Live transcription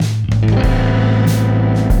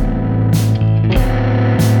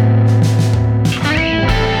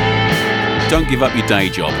Don't Give Up Your Day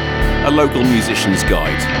Job, a local musician's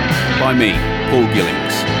guide. By me, Paul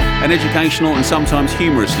Gillings. An educational and sometimes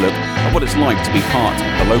humorous look at what it's like to be part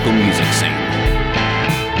of the local music scene.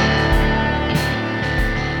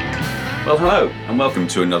 Well, hello, and welcome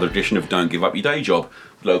to another edition of Don't Give Up Your Day Job,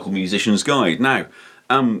 local musician's guide. Now,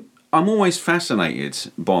 I'm always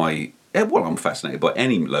fascinated by... I'm fascinated by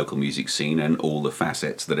any local music scene and all the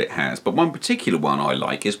facets that it has. But one particular one I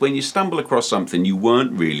like is when you stumble across something you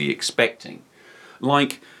weren't really expecting.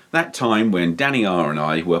 Like that time when Danny R and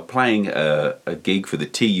I were playing a gig for the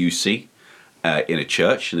TUC in a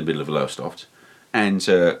church in the middle of Lowestoft. And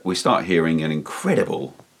we start hearing an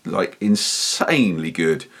incredible, insanely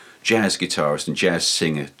good jazz guitarist and jazz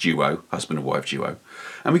singer duo, husband and wife duo.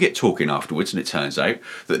 And we get talking afterwards, and it turns out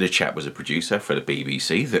that the chap was a producer for the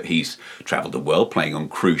BBC, that he's travelled the world playing on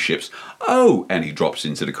cruise ships. Oh, and he drops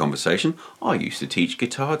into the conversation, I used to teach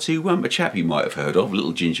guitar to a chap you might have heard of, a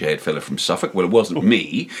little ginger-haired fella from Suffolk. Well, it wasn't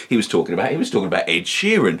me he was talking about. He was talking about Ed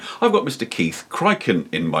Sheeran. I've got Mr. Keith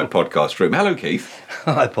Krykant in my podcast room. Hello, Keith.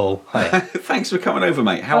 Hi, Paul. Hi. Thanks for coming over,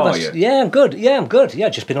 mate. How are you? Yeah, I'm good. Yeah,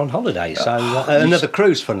 just been on holiday. So another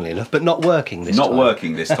cruise, funnily enough, but not working this time. Not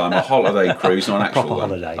working this time. A holiday cruise, not an actual proper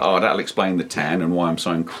one. Holiday. Oh, that'll explain the tan and why I'm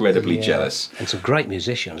so incredibly jealous. And some great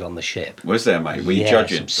musicians on the ship. Was there, mate? Were you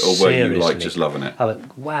judging, or were you just loving it?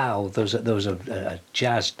 Wow, there was a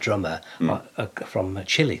jazz drummer from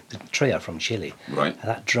Chile, the trio from Chile. Right. And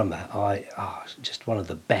that drummer, just one of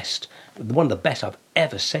the best I've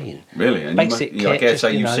ever seen. Really? And I guess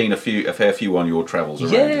you've seen a fair few on your travels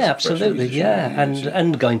around. Yeah, absolutely. Yeah,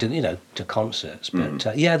 and going to to concerts. But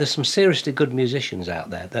there's some seriously good musicians out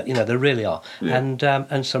there that there really are,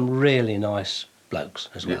 and some really nice blokes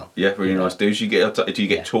as well. Yeah, really nice dudes. Do you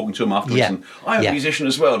get talking to them afterwards? Yeah. And I'm a musician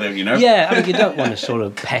as well, don't you know? Yeah, I mean you don't want to sort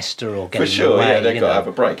of pester or get for in sure. the way, Yeah, they've got to have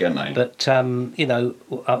a break, haven't they? But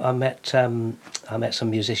I met some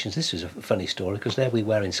musicians. This is a funny story because there we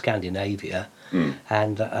were in Scandinavia,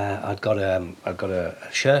 and I'd got a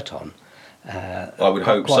shirt on. I would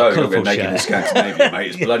hope so. You're going naked in Scandinavia, mate.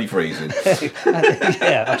 It's bloody freezing.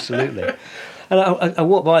 Yeah, absolutely. And I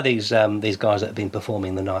walked by these guys that had been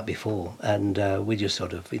performing the night before, and we just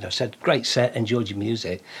sort of said, "Great set, enjoyed your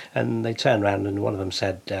music." And they turned around, and one of them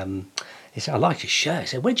said, he said, "I like your shirt." He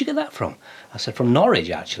said, "Where'd you get that from?" I said, "From Norwich,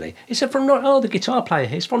 actually." He said, "From Norwich? Oh, the guitar player,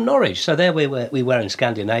 he's from Norwich." So there we were in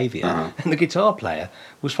Scandinavia, and the guitar player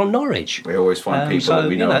was from Norwich. We always find people that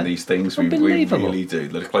we know in these things. We really do.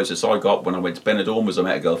 The closest I got when I went to Benidorm was I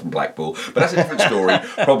met a girl from Blackpool, but that's a different story.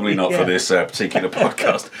 Probably not for this particular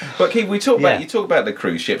podcast. But Keith, you talk about the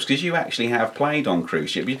cruise ships because you actually have played on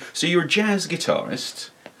cruise ships. So you're a jazz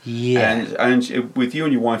guitarist. Yeah. And with you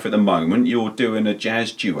and your wife at the moment, you're doing a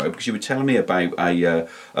jazz duo because you were telling me about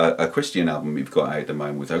a Christian album you've got out at the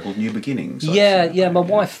moment with her called New Beginnings. My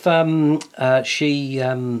wife, she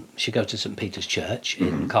goes to St Peter's Church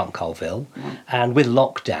in Carlton Colville, and with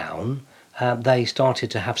lockdown, they started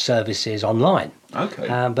to have services online. Okay.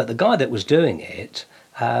 But the guy that was doing it,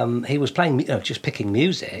 he was playing, just picking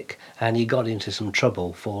music, and he got into some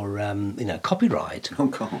trouble for, copyright. Oh,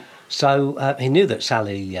 God. So he knew that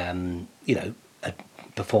Sally, had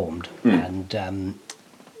performed, and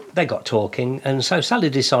they got talking, and so Sally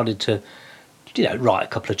decided to, write a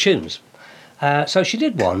couple of tunes. So she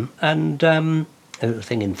did one, and a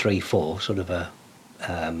thing in 3/4, sort of a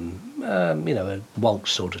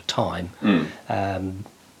waltz sort of time.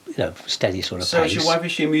 Steady sort of so pace. So is your wife,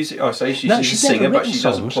 is she a music? Oh, so she's a singer, but she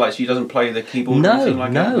doesn't play the keyboard or anything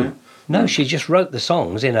like that? No, she just wrote the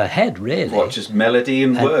songs in her head, really. What, just melody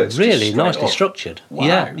and words? Really nicely structured.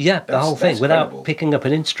 Wow. Yeah, the whole thing, without incredible. Picking up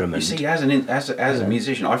an instrument. You see, as a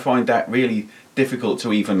musician, I find that really difficult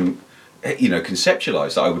to even,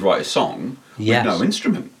 conceptualise that I would write a song with no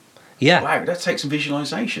instrument. Yeah. Wow, that takes some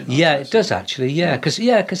visualisation. Yeah, it does actually. Yeah, because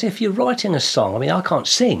if you're writing a song, I mean, I can't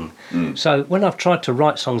sing. So when I've tried to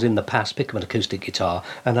write songs in the past, pick up an acoustic guitar,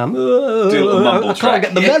 and I can't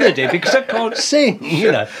get the melody because I can't sing.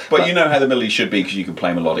 But you know how the melody should be because you can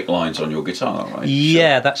play melodic lines on your guitar, right?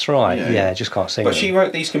 Yeah, that's right. Yeah, just can't sing. But she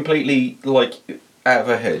wrote these completely out of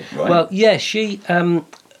her head, right? Well, yeah, she.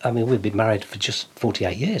 We've been married for just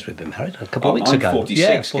 48 years. We've been married a couple of weeks ago. I'm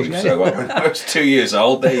 46, so when I was 2 years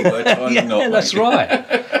old, there you were. That's right.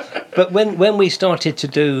 But when we started to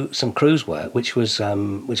do some cruise work, which was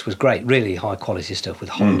great, really high quality stuff with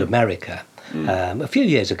Holland America, a few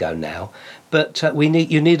years ago now. But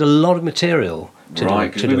you need a lot of material to do a cruise.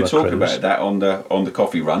 Right, because we were talking about that on the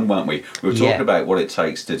coffee run, weren't we? We were talking about what it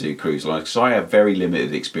takes to do cruise lines. Because I have very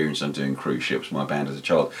limited experience on doing cruise ships. My band as a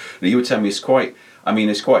child. Now you were telling me it's quite. I mean,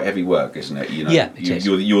 it's quite heavy work, isn't it? You know, Yeah, it is.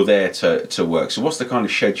 You're there to work. So what's the kind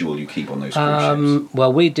of schedule you keep on those cruise ships?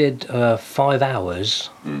 Well, we did 5 hours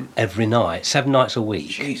every night, 7 nights a week.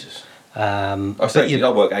 Jesus. But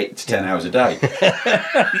I work 8 to 10 hours a day.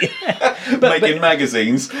 Making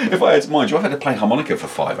magazines. If I had, mind you, I've had to play harmonica for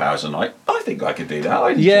 5 hours a night. I think I could do that.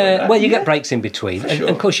 I'd enjoy that. Well, you get breaks in between. Sure. And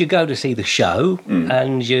of course, you go to see the show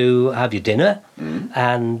and you have your dinner.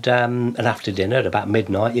 And after dinner, at about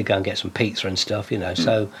midnight, you go and get some pizza and stuff, you know.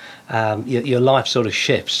 So your life sort of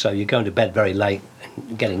shifts. So you're going to bed very late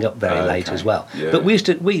and getting up very late as well. Yeah. But we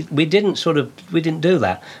didn't do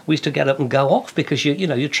that. We used to get up and go off because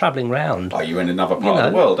you're travelling round. Oh, you're in another part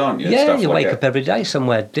of the world, aren't you? Yeah, Stuff you like wake that. up every day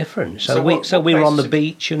somewhere different. So what we were on the places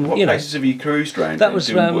beach and What places have you cruised around? that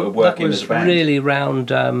was working as a band? really round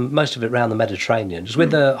most of it round the Mediterranean. It was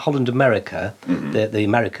with the Holland America, the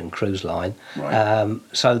American cruise line. Right.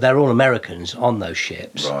 So they're all Americans on those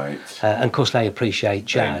ships. Right. And of course they appreciate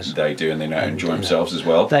jazz. They do, and they know how to enjoy themselves as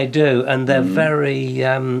well. They do, and they're very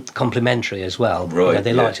complimentary as well. Right.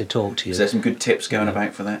 They like to talk to you. Is there some good tips going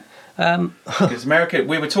about for that? Because America,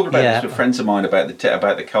 we were talking about this with friends of mine about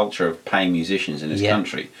the culture of paying musicians in this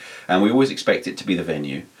country, and we always expect it to be the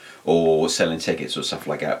venue or selling tickets or stuff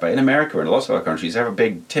like that. But in America and lots of other countries, they have a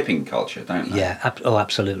big tipping culture, don't they? Yeah,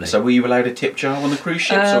 absolutely. So were you allowed a tip jar on the cruise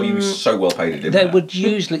ships, or you were so well paid it didn't They matter? would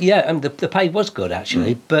usually, and the pay was good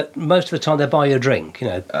actually, but most of the time they buy you a drink. You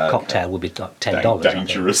know, cocktail would be like $10.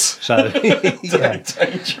 Dangerous. So, yeah.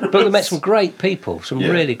 Dangerous. But we met some great people, some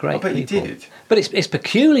really great I bet people. you did. But it's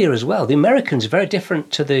peculiar as well. The Americans are very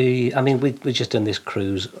different to the. I mean, we just done this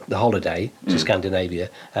cruise, the holiday to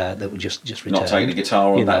Scandinavia that we just returned. Not taking the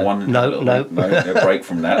guitar on that one. No. No, a break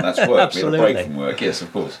from that. That's work. Absolutely. We had a break from work. Yes,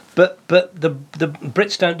 of course. But the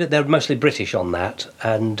Brits don't do. They're mostly British on that,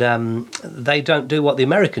 and they don't do what the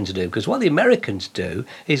Americans do. Because what the Americans do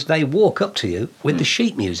is they walk up to you with the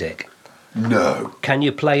sheet music. No. Can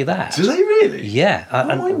you play that? Do they really? Yeah.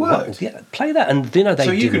 Oh, my word. Yeah, play that. And, they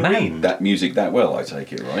So you demand. can read that music that well, I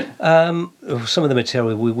take it, right? Some of the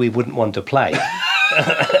material we wouldn't want to play,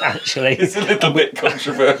 actually. It's a little bit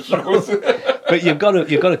controversial. But you've got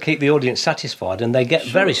to keep the audience satisfied, and they get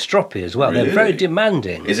very stroppy as well. Really? They're very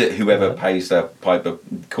demanding. Is it whoever pays the piper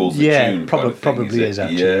calls the tune? Probably is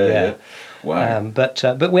actually. Yeah. Wow.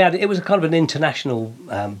 But we had it was a kind of an international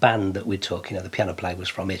band that we took. The piano player was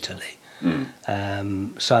from Italy.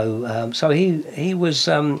 So he was.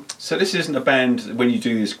 So this isn't a band when you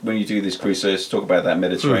do this cruise. So let's talk about that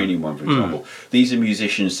Mediterranean one, for example. These are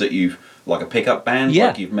musicians that you've like a pickup band,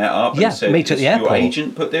 like you've met up and said meet at the airport. Your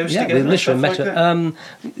agent put those together. We literally met like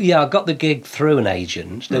I got the gig through an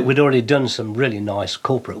agent that we'd already done some really nice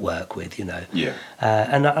corporate work with, Yeah.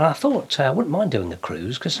 And I thought I wouldn't mind doing a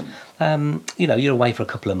cruise because you're away for a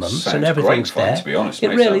couple of months and everything's great fun, there. to be honest, it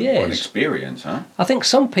mate. really What is an experience, huh? I think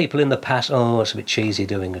some people in the past, it's a bit cheesy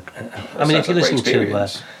doing a. I mean, if you listen to,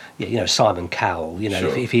 Simon Cowell,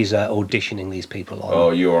 if he's auditioning these people on.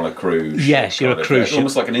 Oh, you're on a cruise. Yes, you're a cruise It's ship.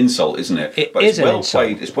 almost like an insult, isn't it? It is an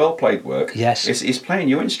insult. It's well played work. Yes. It's playing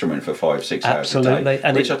your instrument for 5-6 hours a day. Absolutely.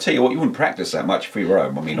 And which I tell you what, you wouldn't practice that much for your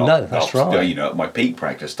own. I mean, No, that's right. At my peak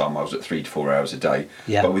practice time, I was at 3 to 4 hours a day.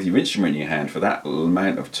 Yeah. But with your instrument in your hand for that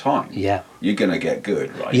amount of time, you're going to get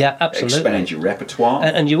good, right? Yeah, absolutely. Expand your repertoire.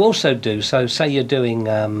 And you also do, so say you're doing,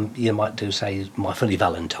 you might do, say, My Funny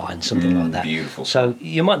Valentine, something like that. Beautiful. So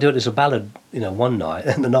you might do it as a ballad, one night,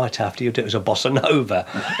 and the night after you do it as a bossa nova.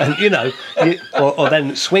 And, or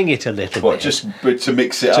then swing it a little bit. Just to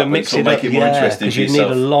mix it up and sort of make it more interesting for you yourself.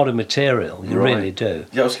 need a lot of material, you really do.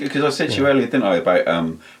 Yeah, because I said to you earlier, didn't I,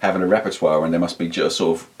 about having a repertoire, and there must be just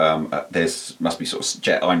sort of I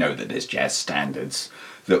know that there's jazz standards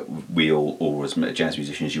that we all as jazz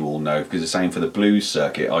musicians you all know, because the same for the blues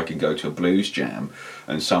circuit. I can go to a blues jam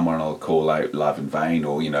and someone will call out Love in Vain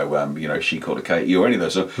or She Called a Katie or any of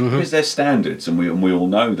those, because they're standards and we all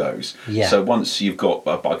know those. Yeah. So once you've got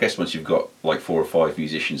like 4 or 5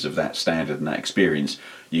 musicians of that standard and that experience,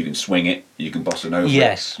 you can swing it, you can bossa nova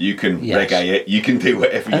it, you can reggae it, you can do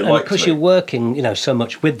whatever you like. Because you're working, so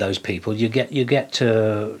much with those people, you get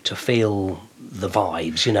to feel the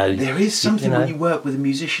vibes, There is something when you work with a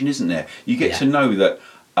musician, isn't there? You get to know that,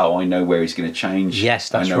 I know where he's going to change. Yes,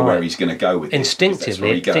 that's right. I know where he's going to go with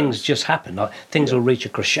instinctively, things just happen. Like things will reach a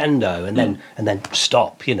crescendo and then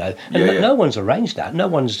stop. And no one's arranged that. No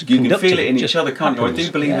one's. You can feel it in each other, can't you? I do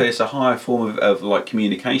believe that there's a higher form of like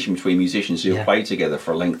communication between musicians who have played together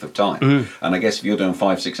for a length of time. And I guess if you're doing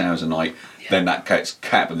 5-6 hours a night, then that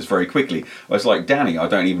happens very quickly. It's like Danny. I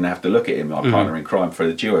don't even have to look at him. My partner in crime for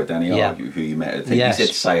the duo, Danny, who you met. I think he said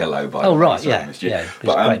say hello. By the way, right, sorry, yeah.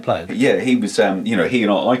 But great bloke. yeah, he was. He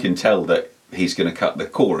and I can tell that he's going to cut the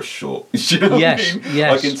chorus short. Do you know what I mean?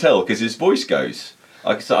 Yes. I can tell because his voice goes.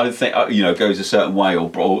 I think goes a certain way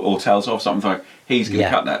or tells off something like he's going to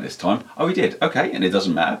cut that this time. Oh, he did. Okay, and it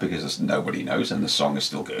doesn't matter because nobody knows, and the song is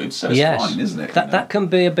still good, so it's fine, isn't it? That can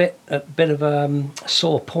be a bit of a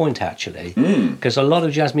sore point actually, because a lot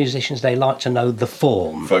of jazz musicians, they like to know the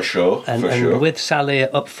form. For sure. And with Sally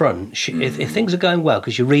up front, if things are going well,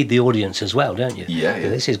 because you read the audience as well, don't you? Yeah.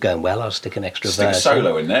 This is going well. I'll stick an extra stick verse. a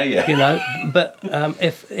solo in there, yeah. You know, but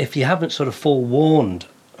if you haven't sort of forewarned.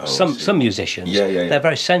 Some musicians, they're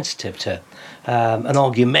very sensitive to and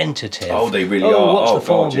argumentative. Oh, they really are. What's the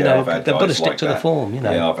form? God, they've got to stick to the form.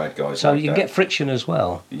 Yeah, I've had guys. So like you that. get friction as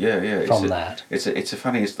well. Yeah. From that, it's a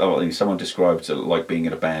funny. Someone described it like being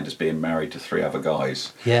in a band as being married to 3 other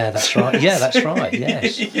guys. Yeah, that's right. Yes.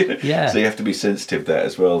 Yeah. So you have to be sensitive there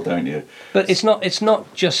as well, don't you? But it's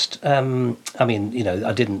not just. I mean,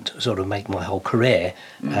 I didn't sort of make my whole career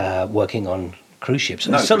working on cruise ships.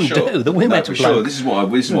 And some do. The women to blow. This is what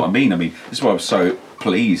I mean. This is why I'm so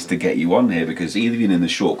pleased to get you on here, because even in the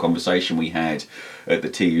short conversation we had at the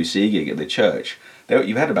TUC gig at the church,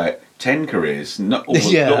 you've had about 10 careers, not all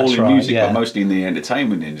in music, but mostly in the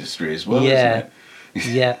entertainment industry as well, isn't it?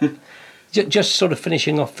 Yeah. Just sort of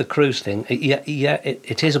finishing off the cruise thing.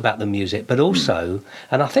 It is about the music, but also,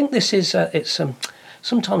 and I think this is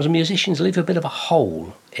sometimes musicians leave a bit of a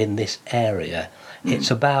hole in this area.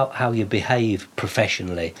 It's about how you behave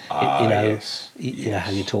professionally. Yes.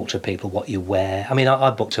 How you talk to people, what you wear. I mean,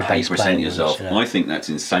 I booked a bass player. How you present yourself. I think that's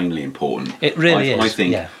insanely important. It really is. I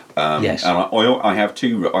think. Yes. And I have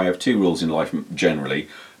two rules in life generally.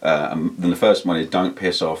 And the first one is don't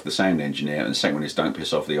piss off the sound engineer, and the second one is don't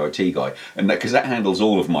piss off the IT guy. And because that handles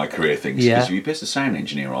all of my career things. Because if you piss the sound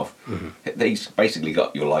engineer off, he's basically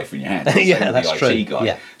got your life in your hands. That's the true. IT guy.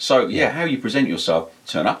 Yeah. So how you present yourself,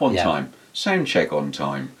 turn up on time. Sound check on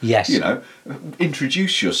time. Yes.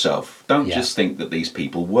 Introduce yourself. Don't just think that these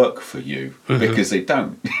people work for you, because they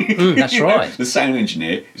don't. That's right. The sound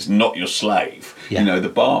engineer is not your slave. Yeah. The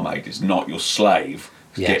barmaid is not your slave.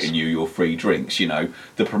 Getting you your free drinks.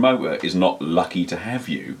 The promoter is not lucky to have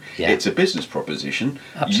you. Yeah. It's a business proposition.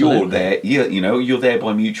 Absolutely. You're there. You're there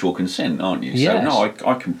by mutual consent, aren't you? Yes. So no,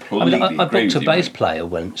 I completely agree I booked with a you, bass mate. player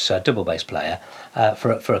once, a double bass player,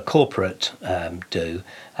 for a corporate do,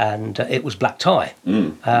 and it was black tie.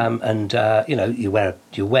 And you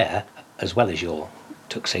wear as well as your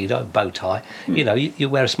tuxedo, bow tie. You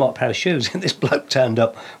wear a smart pair of shoes. And this bloke turned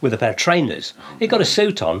up with a pair of trainers. He got a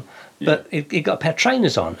suit on. But he got a pair of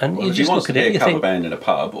trainers on, and you just look at it. If he wants to be You a cover think, band in a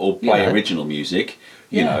pub or play original music,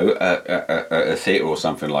 at a theatre or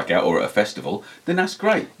something like that, or at a festival, then that's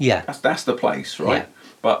great. Yeah, that's the place, right? Yeah.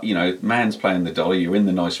 But man's playing the dolly. You're in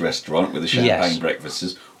the nice restaurant with the champagne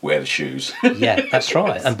breakfasts. Wear the shoes. Yeah, that's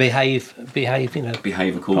right, and behave. Behave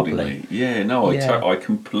accordingly. Properly. Yeah, no, I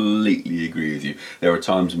completely agree with you. There are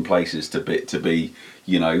times and places to be.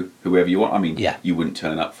 Whoever you want. I mean, you wouldn't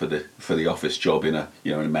turn up for the office job in a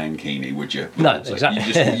mankini, would you? No,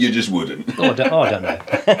 exactly. You just wouldn't. I don't know.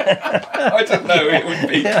 I don't know. It would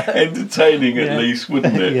be entertaining at least,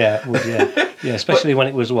 wouldn't it? Yeah, it would. Yeah, especially when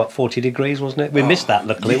it was 40 degrees, wasn't it? We missed that.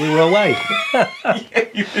 Luckily, we were away.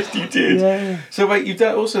 You did. Yeah. So wait, you've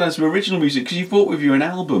also done some original music because you brought with you an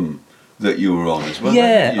album that you were on as well.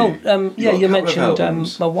 Yeah. You? You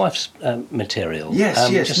mentioned my wife's material.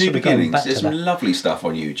 Yes. New Beginnings. There's some lovely stuff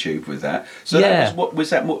on YouTube with that. So that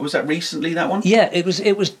was that recently, that one? Yeah, it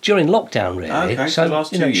was during lockdown really. Okay, so the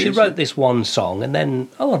last 2 years. She wrote this one song, and then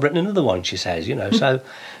I've written another one. She says,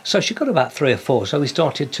 so she got about 3 or 4. So we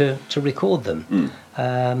started to record them.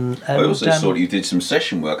 And I also saw that you did some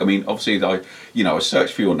session work. I mean, obviously, I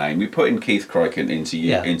searched for your name. We put in Keith Krykant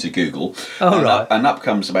into Google. And up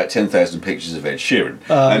comes about 10,000 pictures of Ed Sheeran.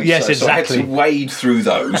 Yes, exactly. So I had to wade through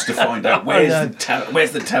those to find out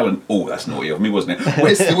where's the talent. Oh, that's naughty of me, wasn't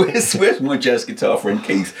it? Where's my jazz guitar friend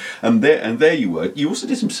Keith? And there you were. You also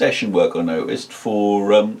did some session work, I noticed,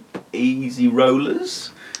 for Easy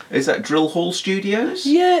Rollers. Is that Drill Hall Studios?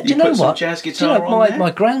 Yeah, do you know what? Some jazz guitar on there?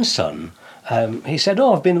 My grandson. He said,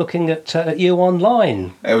 I've been looking at you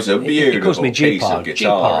online. It was a beautiful he calls me piece of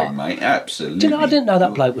guitaring, mate. Absolutely. I didn't know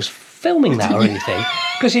that bloke was filming that or anything.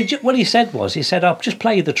 Because what he said, I'll just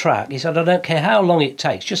play you the track. He said, I don't care how long it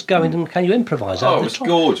takes, just go in and can you improvise? Oh, it was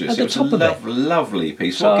gorgeous. It was a lovely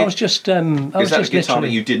piece. So I was just... is that a guitar that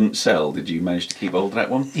you didn't sell? Did you manage to keep hold of that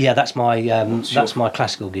one? Yeah, that's my my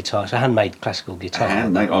classical guitar. It's a handmade classical guitar.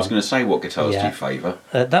 Handmade? I was going to say, what guitars do you favour?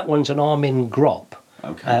 That one's an Armin Grop.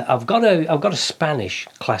 Okay. I've got a Spanish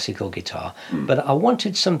classical guitar, but I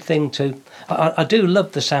wanted something to... I do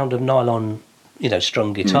love the sound of nylon,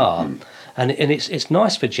 strung guitar, and it's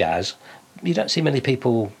nice for jazz. You don't see many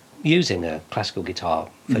people using a classical guitar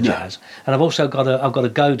for jazz, and I've also got a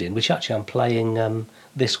Godin, which actually I'm playing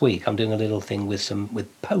this week. I'm doing a little thing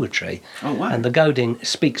with poetry. Oh wow! And the Godin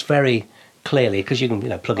speaks very clearly because you can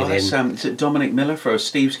plug it in. Is it Dominic Miller for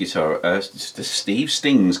Steve's guitar? Steve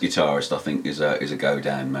Sting's guitarist, I think, is a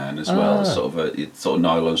Godin man as well. Sort of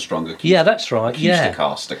nylon strung acoustic. Yeah, that's right.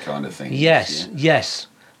 Acoustic-caster kind of thing. Yes.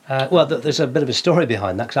 Well, there's a bit of a story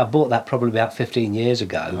behind that because I bought that probably about 15 years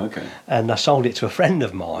ago. Okay. And I sold it to a friend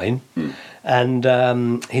of mine, and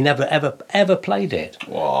he never ever played it.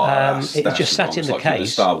 Wow, it just sat in the like case. The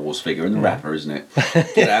Star Wars figure in the wrapper, isn't it?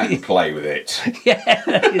 Get out and play with it. Yeah,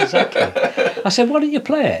 exactly. I said, "Why don't you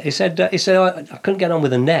play it?" He said, I couldn't get on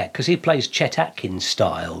with the neck because he plays Chet Atkins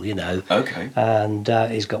style, Okay. And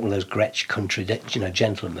he's got one of those Gretsch country,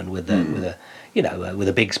 gentlemen with a with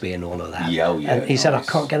a Bigsby and all of that. Yeah. And he said, "I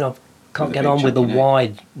can't get on with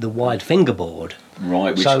the wide fingerboard."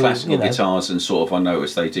 Right, which classical guitars and sort of I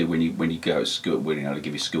noticed they do when you go to school, when they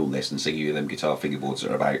give you school lessons, they give you them guitar fingerboards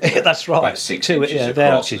that are about that's right, about 6 inches they're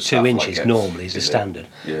across. actually 2 inches normally is the standard.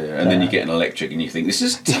 Yeah, and then you get an electric and you think this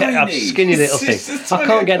is tiny, skinny little thing. I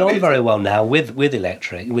can't get on very well now with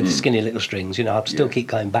electric, with the skinny little strings. I still keep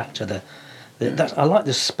going back to the. I like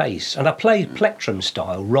the space, and I play plectrum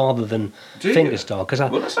style rather than finger style because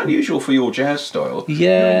well, that's unusual for your jazz style.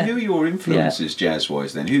 Yeah. Who are your influences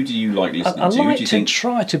jazz-wise then? Who do you like listening to? I like Who do you think?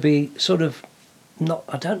 try to be sort of not.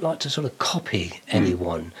 I don't like to sort of copy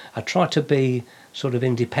anyone. I try to be sort of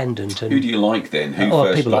independent. And who do you like then?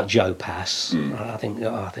 People like Joe Pass. I think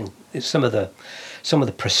it's some of the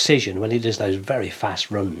precision when he does those very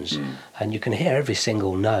fast runs, and you can hear every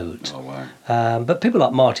single note. Oh wow! But people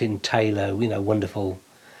like Martin Taylor, wonderful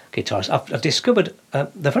guitarists. I've discovered.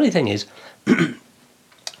 The funny thing is,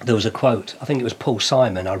 there was a quote. I think it was Paul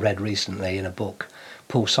Simon. I read recently in a book.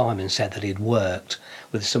 Paul Simon said that he'd worked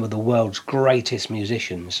with some of the world's greatest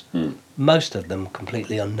musicians. Most of them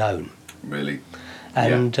completely unknown. Really?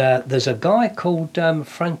 And there's a guy called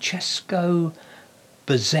Francesco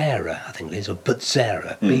Buzzera, I think it is, or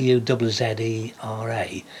Buzzera,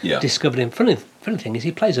 Buzzera. Yeah. Discovered him. Funny thing is,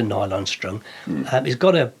 he plays a nylon strung. He's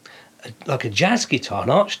got a jazz guitar, an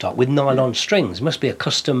arch top with nylon strings. Must be a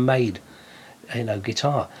custom made,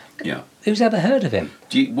 guitar. Yeah. Who's ever heard of him?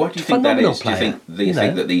 What do you think that is? Player, Do you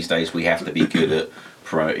think that these days we have to be good at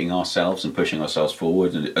promoting ourselves and pushing ourselves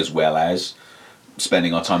forward, as well as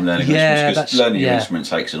spending our time learning instruments? Because learning an instrument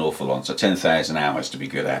takes an awful lot. So 10,000 hours to be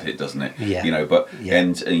good at it, doesn't it? Yeah.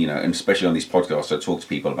 And especially on these podcasts, I talk to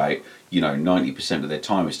people about 90% of their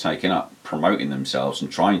time is taken up promoting themselves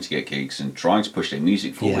and trying to get gigs and trying to push their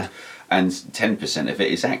music forward. Yeah. And 10% of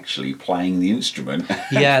it is actually playing the instrument.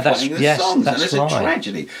 Yeah, playing the songs. That's and it's right. a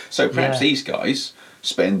tragedy. So perhaps these guys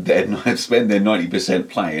spend their 90%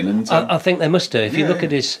 playing. And I think they must do. If you look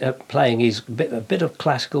at his playing, he's a bit of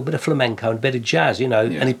classical, a bit of flamenco, and a bit of jazz,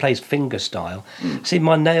 and he plays finger style. See,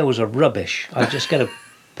 my nails are rubbish. I just get a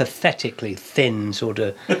pathetically thin, sort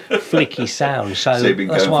of flicky sound. So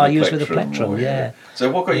that's why I use with a plectrum. Yeah. So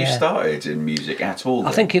what got you started in music at all?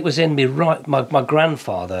 Then? I think it was in me right. My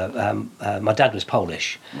grandfather, my dad was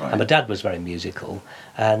Polish, and my dad was very musical,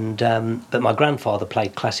 and but my grandfather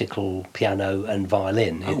played classical piano and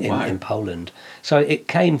violin in Poland. So it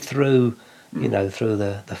came through. Through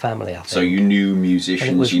the family, I think. So you knew musicians,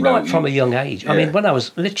 and it was from a young age. Yeah. I mean, when I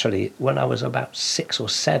was about 6 or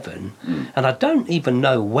 7, and I don't even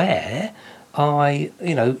know where I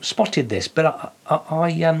spotted this, but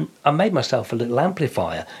I made myself a little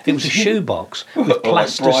amplifier. It was a shoebox with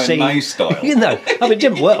plasticine. Like Brian May style. I mean, it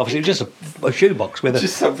didn't work. Obviously, it was just a shoebox with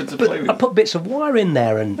just something to play with. I put bits of wire in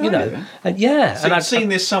there, and So I'd seen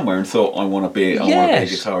this somewhere and thought, I want to be a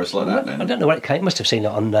guitarist like that. Then I don't know where it came. Must have seen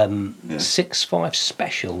it on 6-5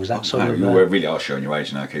 Special. Was that sort of? You really are showing your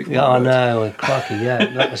age now, Keith. Yeah, I know. Crikey,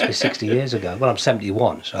 that must be 60 years ago. Well, I'm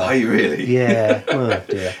 71. So. Are you really? Yeah. Oh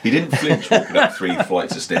dear. He didn't flinch walking up 3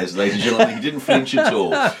 flights of stairs, ladies and gentlemen. He didn't flinch at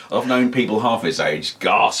all. I've known people half his age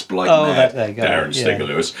gasp like mad. There you go. Darren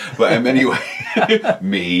Stigler-Lewis. But anyway,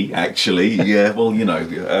 me actually. Yeah. Well,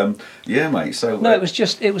 mate. So no,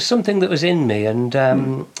 it was something that was in me, and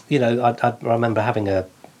I remember having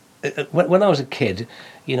when I was a kid,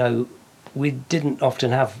 we didn't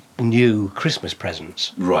often have new Christmas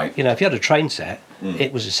presents. Right. If you had a train set,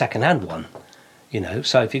 it was a second-hand one.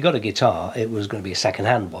 So if you got a guitar, it was going to be a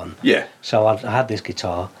second-hand one. Yeah. So I had this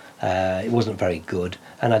guitar. It wasn't very good,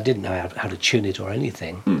 and I didn't know how to tune it or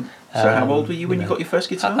anything. So how old were you when you got your first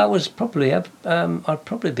guitar? I was probably, I'd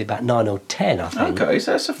probably be about 9 or 10, I think. Okay,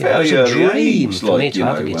 so that's a fairly early dream age. for me to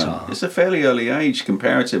have a guitar. It's a fairly early age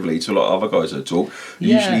comparatively to a lot of other guys I talk.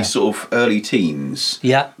 Usually sort of early teens.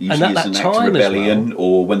 Yeah, usually and it's at an that act of time rebellion, as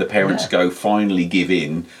or when the parents go finally give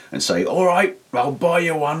in and say, "All right, I'll buy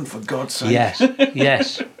you one for God's sake."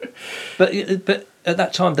 Yes. But at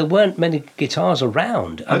that time there weren't many guitars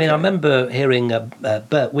around. I mean, I remember hearing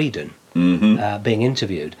Bert Weedon being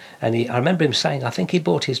interviewed, and I remember him saying, I think he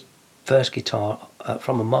bought his first guitar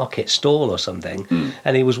from a market stall or something,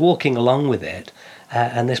 and he was walking along with it,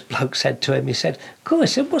 and this bloke said to him, he said, "Cool," he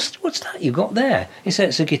said, what's that you got there? He said,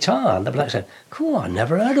 "It's a guitar." And the bloke said, "Cool, I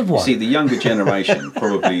never heard of one." See, the younger generation,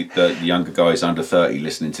 probably the younger guys under 30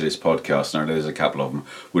 listening to this podcast, and I know there's a couple of them,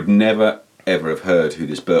 would never ever have heard who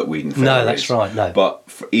this Bert Weedon fella is. No, that's right, no. But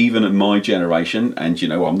even in my generation, and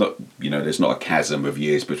I'm not, there's not a chasm of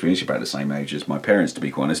years between us, about the same age as my parents, to be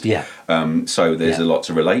quite honest. Yeah. So there's a lot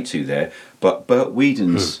to relate to there. But Bert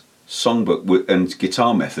Weedon's songbook and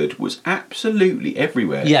guitar method was absolutely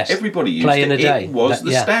everywhere. Yes. Everybody used Play in it. a day. It was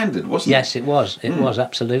the standard, wasn't it? Yes, it was. It was,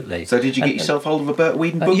 absolutely. So did you get yourself hold of a Bert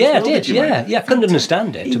Weedon book? Yeah, as well, I did. Yeah. I couldn't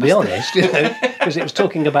understand it, to be honest, because it was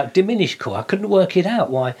talking about diminished chord. I couldn't work it out.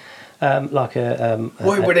 Why?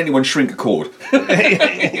 Why would anyone shrink a chord? What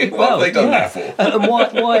have they done that for? And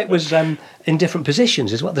why it was in different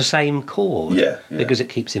positions is what the same chord. Yeah. Because it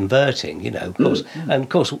keeps inverting, of course. And of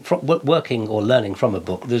course, working or learning from a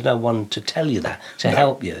book, there's no one to tell you that, to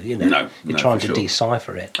help you, You're trying to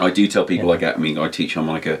decipher it. I do tell people I teach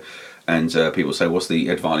harmonica, and people say, "What's the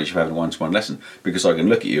advantage of having a one-to-one lesson?" Because I can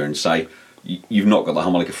look at you and say, "You've not got the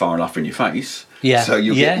harmonica far enough in your face." Yeah. So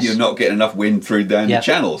you're not getting enough wind through down the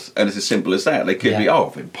channels, and it's as simple as that. They could be, "Oh,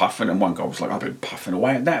 I've been puffing," and one guy was like, "I've been puffing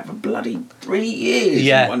away at that for bloody 3 years."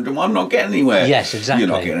 Yeah. I'm wondering why I'm not getting anywhere. Yes, exactly.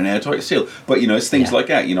 You're not getting an airtight seal. But it's things like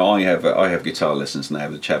that. I have guitar lessons now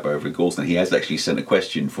with a chap over in Galston. He has actually sent a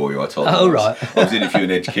question for you. I told him. Oh, right. I was interviewing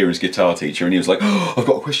Ed Sheeran's guitar teacher, and he was like, "Oh, I've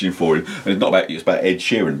got a question for him." And it's not about you; it's about Ed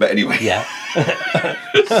Sheeran. But anyway. Yeah.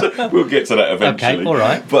 So we'll get to that eventually. Okay, all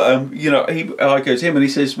right. But I go to him and he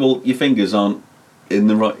says, "Well, your fingers aren't in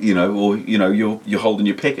the right, you're holding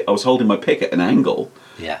your pick." I was holding my pick at an angle,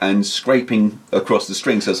 and scraping across the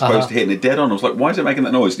strings as opposed to hitting it dead on. I was like, "Why is it making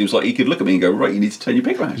that noise?" And he was like, he could look at me and go, "Right, you need to turn your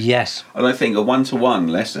pick around." Yes. And I think a one-to-one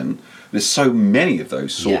lesson, there's so many of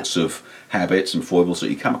those sorts of habits and foibles that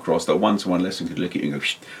you come across that a one-to-one lesson could look at you and go,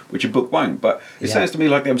 which a book won't. But it sounds to me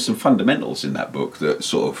like there were some fundamentals in that book that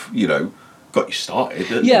sort of, got you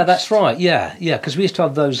started. Yeah, that's right. Yeah, because we used to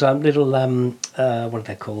have those little what do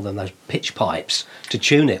they call them? Those pitch pipes to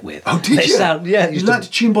tune it with. Oh, did you? You learned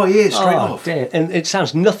to tune by ear straight off. Dear. And it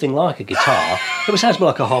sounds nothing like a guitar. It sounds more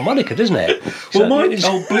like a harmonica, doesn't it? Well, my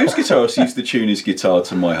old blues guitarist used to tune his guitar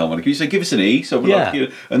to my harmonica. He'd say, "Give us an E,"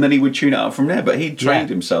 and then he would tune it up from there. But he'd trained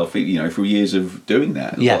himself, through years of doing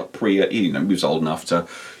that. He was old enough to,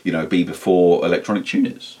 be before electronic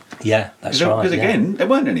tuners. Yeah, that's right. Because again, there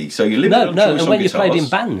weren't any, so you limited on choice and when you guitars, played in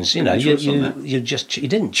bands, you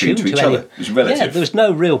didn't tune to each any. other. It was relative. Yeah, there was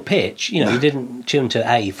no real pitch. You didn't tune to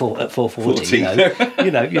A at 440.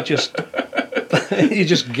 You just you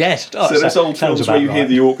just guessed. Oh, so there's old films where you hear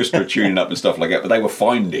the orchestra tuning up and stuff like that, but they were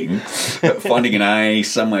finding an A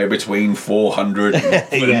somewhere between 400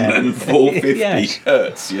 and 450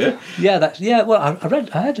 hertz. Yeah. Well,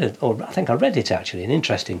 I think I read it actually. An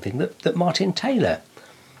interesting thing that Martin Taylor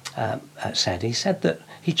said. He said that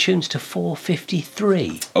he tunes to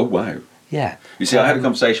 453. Oh wow. Yeah. You see, I had a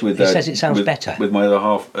conversation with. He says it sounds better. With my other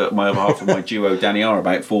half of my duo, Danny R,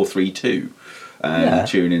 about 432. And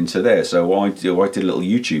tune into there. So I did a little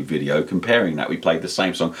YouTube video comparing that. We played the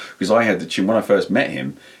same song because I had the tune when I first met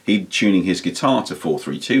him. He'd tuning his guitar to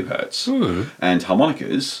 432 hertz, and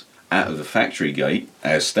harmonicas out of the factory gate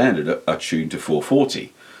as standard are tuned to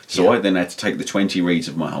 440. So I then had to take the 20 reeds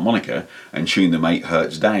of my harmonica and tune them 8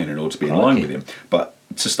 hertz down in order to be in line with him. But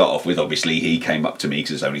to start off with, obviously, he came up to me because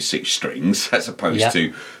there's only 6 strings as opposed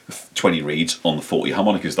to 20 reeds on the 40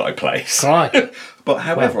 harmonicas that I play. Right. But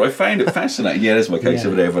however, I found it fascinating. Yeah, there's my case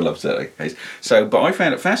over there. Everyone loves that case. But I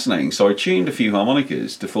found it fascinating. So I tuned a few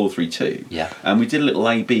harmonicas to 432. Yeah. And we did a little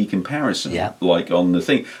A-B comparison, like on the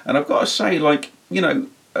thing. And I've got to say,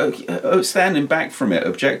 standing back from it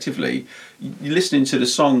objectively, you're listening to the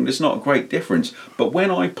song, there's not a great difference. But when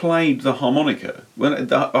I played the harmonica,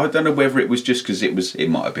 I don't know whether it was just because it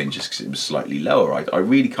might have been just because it was slightly lower. I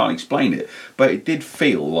really can't explain it, but it did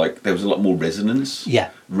feel like there was a lot more resonance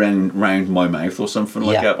round my mouth or something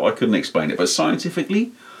like that. But I couldn't explain it. But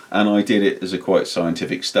scientifically, and I did it as a quite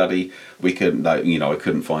scientific study, I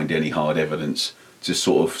couldn't find any hard evidence to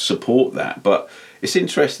sort of support that. But it's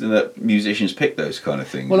interesting that musicians pick those kind of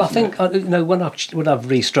things. Well, I isn't think it? when I've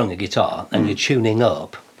restrung a guitar and you're tuning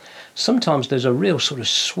up, sometimes there's a real sort of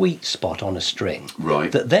sweet spot on a string, Right.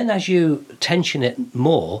 that then as you tension it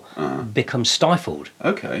more, becomes stifled.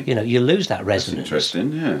 Okay. You lose that That's resonance.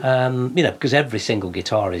 interesting. Yeah. Because every single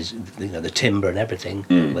guitar is, the timbre and everything,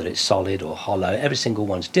 whether it's solid or hollow, every single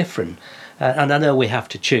one's different. And I know we have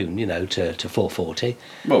to tune, to 440.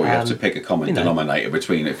 Well, we have to pick a common denominator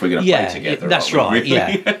between if we're going to Yeah, play together. that's aren't we,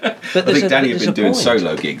 right. really? Yeah. I think Danny had there's been a doing point.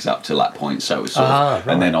 solo gigs up to that point, so it was sort of,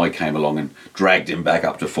 right. and then I came along and dragged him back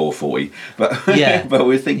up to 440. But Yeah. but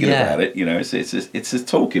we're thinking Yeah. about it. It's a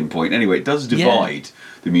talking point. Anyway, it does divide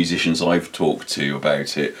the musicians I've talked to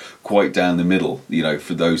about it quite down the middle.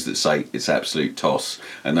 For those that say it's absolute toss,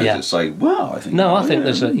 and those that say, well, I think I think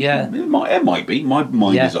there's a It might be. My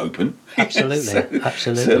mind is open. Absolutely,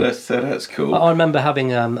 absolutely. So that's cool. I remember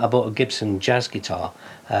having I bought a Gibson jazz guitar,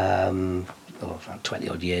 20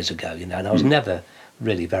 odd years ago, and I was never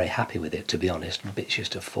really very happy with it, to be honest. Bits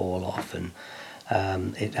used to fall off, and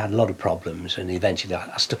it had a lot of problems. And eventually,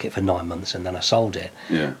 I stuck it for 9 months, and then I sold it.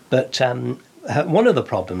 Yeah. But one of the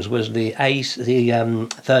problems was the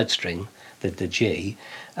third string, the G.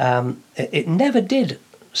 It never did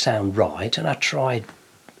sound right, and I tried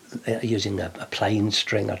using a plain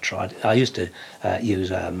string. I used to use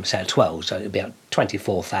say a 12, so it'd be a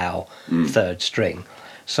 24 thou third string.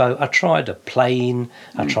 So I tried a plain,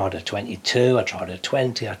 I tried a 22, I tried a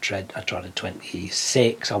 20, I tried a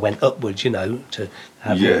 26. I went upwards, to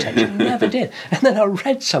have more tension. Never did. And then I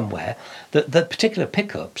read somewhere that the particular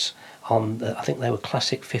pickups on I think they were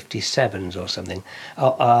classic 57s or something.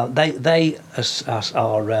 They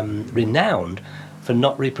are renowned for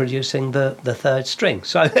not reproducing the third string.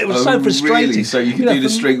 So it was so frustrating. Really? So you can do the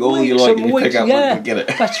string all you like and you pick up one and get it.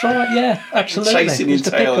 That's right, yeah, absolutely. Chasing your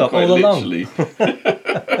tail quite literally.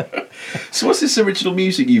 So what's this original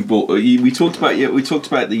music you've bought? We talked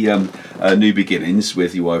about the New Beginnings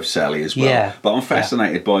with your wife Sally as well. Yeah. But I'm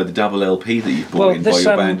fascinated by the double LP that you've bought by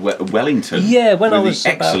your band Wellington. Yeah, when with I was the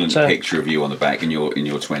excellent picture of you on the back in your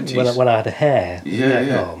 20s. When I had a hair.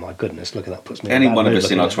 Yeah. Oh my goodness, look at that. Puts me. Any in a bad one of mood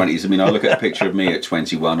us in our looking at 20s. I mean, I look at a picture of me at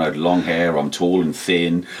 21. I had long hair. I'm tall and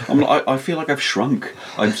thin. I feel like I've shrunk.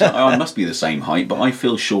 I must be the same height, but I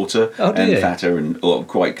feel shorter and fatter, or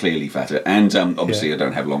quite clearly fatter. And obviously, I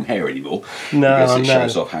don't have long hair anymore. Because it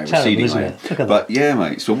shows off how receding I am. But yeah,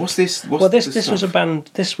 mate. So what's this? This was a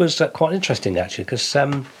band. This was quite interesting actually, because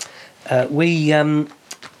we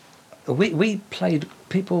played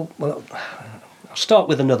people. Well, I'll start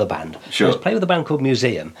with another band. Sure. I was playing with a band called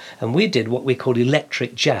Museum, and we did what we called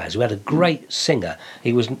electric jazz. We had a great singer.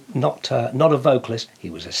 He was not a vocalist. He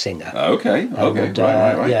was a singer. Okay. And,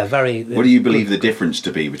 right. Yeah, very. What do you believe the difference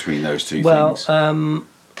to be between those two things?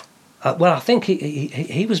 Well, I think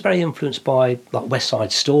he was very influenced by like West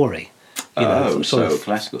Side Story. Sort of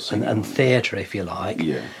classical singing and theatre, if you like.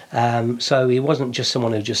 Yeah. So he wasn't just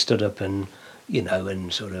someone who just stood up and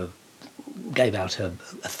sort of gave out a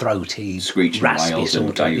throaty, screeching raspy wails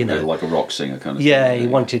sort and of, like a rock singer kind of yeah, thing. he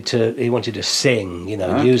wanted to sing,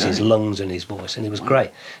 use his lungs and his voice, and he was great.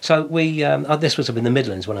 So we this was up in the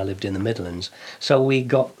Midlands when I lived in the Midlands. So we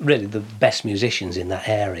got really the best musicians in that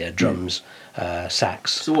area: drums,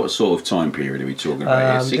 sax. So what sort of time period are we talking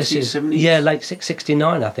about here? 60s, 70s? Yeah, late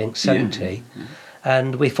 69, I think, 70. Yeah.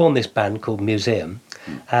 And we formed this band called Museum.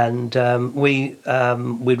 And we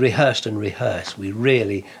rehearsed. We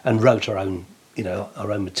really and wrote our own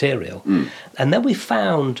material. And then we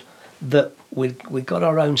found that we got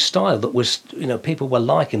our own style that was people were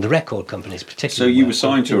liking, the record companies particularly. So you were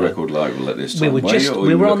signed to a record label at this time.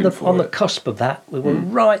 We were on the cusp of that. We were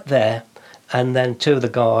right there. And then two of the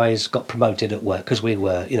guys got promoted at work because we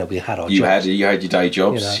were, we had our jobs. You had your day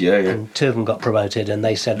jobs, yeah. And two of them got promoted, and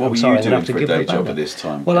they said, "What were you doing for a day job at this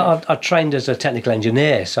time?" Well, I trained as a technical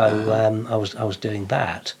engineer, so I was doing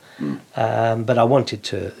that. But I wanted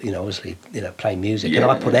to, obviously, play music, and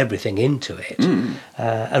I put everything into it,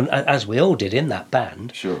 and as we all did in that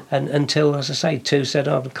band. Sure. And until, as I say, two said,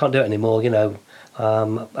 "Oh, I can't do it anymore,"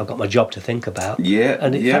 I've got my job to think about. Yeah,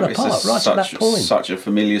 and it fell apart right at that point. Such a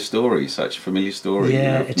familiar story.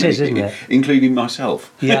 Yeah, it is, isn't it? Including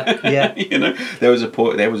myself. Yeah. There was a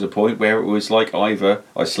point where it was like either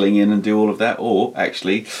I sling in and do all of that, or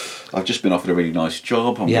actually, I've just been offered a really nice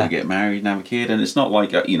job. I'm going to get married and have a kid, and it's not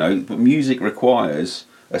like but music requires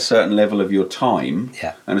a certain level of your time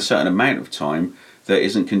and a certain amount of time that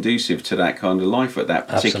isn't conducive to that kind of life at that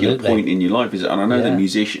particular point in your life. And I know that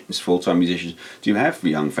musicians, full-time musicians, do have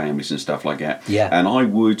young families and stuff like that. Yeah. And I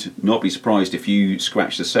would not be surprised if you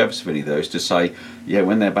scratch the surface of any of those to say,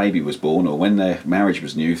 when their baby was born or when their marriage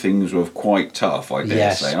was new, things were quite tough, I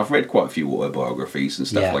dare say. And I've read quite a few autobiographies and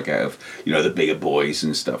stuff like that of, the bigger boys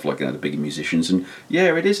and stuff like that, the bigger musicians. And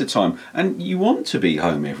it is a time. And you want to be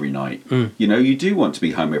home every night. You do want to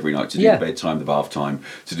be home every night to do the bedtime, the bath time,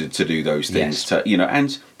 to do those things.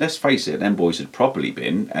 And let's face it, them boys had probably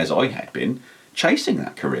been, as I had been, chasing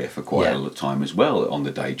that career for quite a lot of time as well on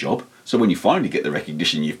the day job. So when you finally get the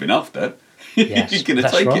recognition you've been after, you're going to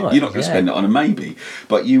take it. You're not going to spend it on a maybe.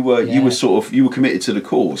 But you were you were committed to the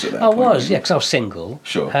cause at that point. I was, because I was single.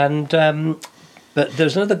 Sure. And but there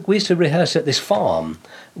was another. We used to rehearse at this farm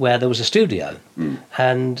where there was a studio,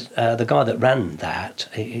 and the guy that ran that,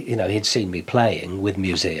 he'd seen me playing with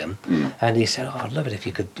Museum, and he said, "I'd love it if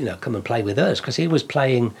you could, come and play with us," because he was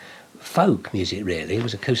playing folk music, really. It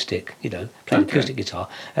was acoustic, playing acoustic guitar,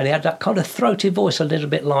 and he had that kind of throaty voice, a little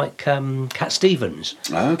bit like Cat Stevens.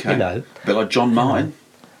 Okay. A bit like John Martin.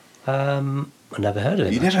 I never heard of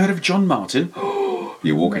him. You never heard of John Martin?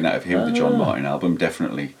 You're walking out of here with the John Martin album,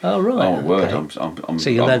 definitely. Oh, right. Oh, word. Okay. I'm so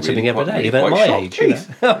you learn something every day, even at my age.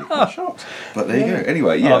 Quite shocked. But there you go.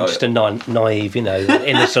 Anyway, I'm just a naive,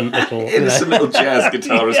 innocent little... innocent little jazz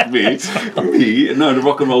guitarist, me. No, the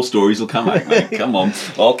rock and roll stories will come out, mate. Come on.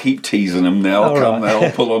 I'll keep teasing them now.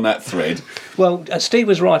 They'll pull on that thread. Well, Steve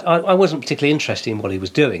was right. I wasn't particularly interested in what he was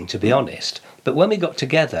doing, to be honest. But when we got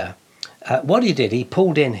together, what he did, he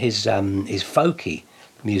pulled in his folky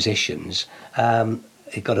musicians.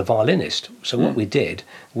 He got a violinist. So what we did,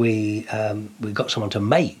 we got someone to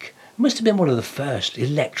make. It must have been one of the first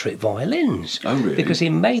electric violins. Oh, really? Because he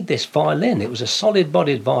made this violin. It was a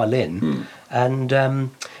solid-bodied violin,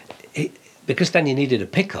 and because then you needed a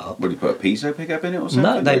pickup. Would he put a piezo pickup in it or something?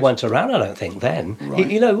 No, they weren't around, I don't think, then.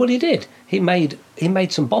 Right. You know what he did? He made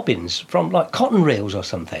some bobbins from, like, cotton reels or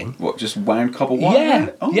something. What, just wound copper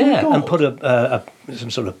wire? And put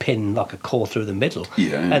some sort of pin, like a core through the middle.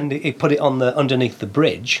 Yeah. And he put it on underneath the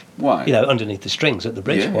bridge. Why? Underneath the strings at the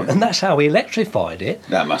bridge point. And that's how he electrified it.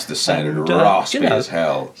 That must have sounded raspy as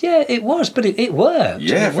hell. Yeah, it was, but it worked.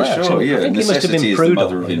 Yeah, it for worked. sure. I think he must have been is the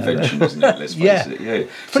mother of invention, isn't it? Let's face it. Yeah.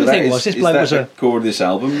 Funny thing was, this bloke was a core of this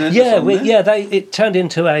album then? It turned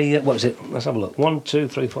into a what was it? Let's have a look. 1, 2,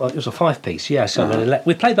 3, 4. It was a 5-piece. Yeah, so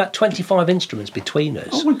we played about 25 instruments between us.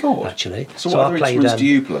 Oh my god! Actually, so what other instruments do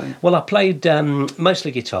you play? Well, I played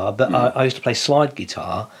mostly guitar, but I used to play slide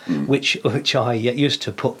guitar, which I used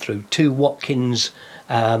to put through 2 Watkins.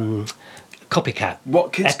 Copycat.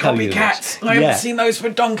 Watkins Echo copycats. Units. I haven't seen those for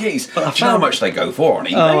donkeys. Do you know how much they go for on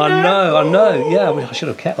eBay? Oh, I know. Yeah, I should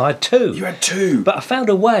have kept. I had 2. You had 2. But I found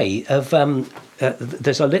a way of.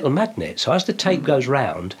 There's a little magnet, so as the tape goes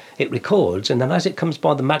round, it records, and then as it comes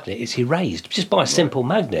by the magnet, it's erased just by a simple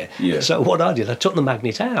magnet. Yeah. So what I did, I took the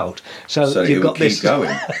magnet out. So you've got this going,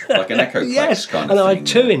 like an echo yes, kind of and thing. I had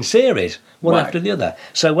 2 in series, one after the other.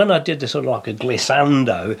 So when I did the sort of like a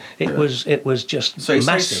glissando, it was just so you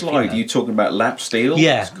massive. Say slide, you talking about lap steel?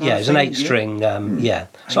 Yeah, it's an 8-string.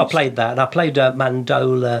 So I played that, and I played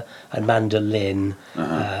mandola and mandolin.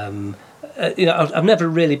 I've never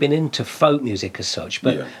really been into folk music as such,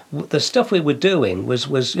 but the stuff we were doing was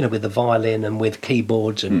with the violin and with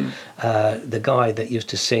keyboards, and the guy that used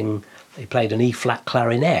to sing, he played an E-flat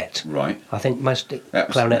clarinet. Right. I think most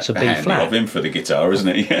clarinets are B-flat. Of him for the guitar, isn't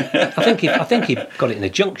it? I think he got it in a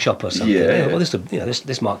junk shop or something. Yeah. Well,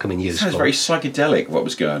 this might come in useful. Sounds very psychedelic. What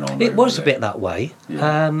was going on? It was a bit that way.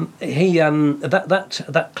 Yeah.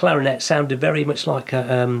 That clarinet sounded very much like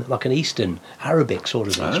an Eastern Arabic sort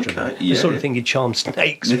of instrument. The sort of thing you charm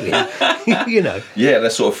snakes with. Yeah,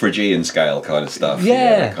 that sort of Phrygian scale kind of stuff.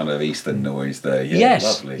 Yeah. That kind of Eastern noise there. Yeah, yes.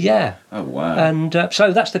 Lovely. Yeah. Oh wow. And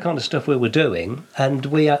so that's the kind of stuff we were doing, and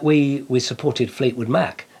we supported Fleetwood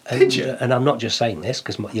Mac. Did you? And I'm not just saying this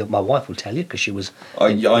because my wife will tell you, because she was.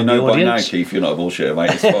 I know by now, Keith, you're not a bullshitter, mate.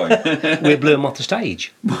 It's fine. We blew them off the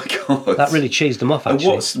stage. My God, that really cheesed them off.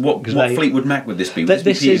 Actually, what Fleetwood Mac would this be? Would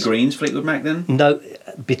this be Peter Green's Fleetwood Mac then? No,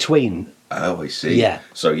 between. Oh, I see. Yeah.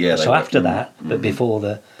 So So after that, but before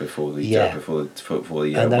the and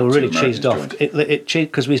they were really cheesed off. It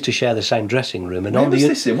because we used to share the same dressing room. And where was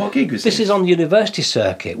this in? What gig was this? This is on the university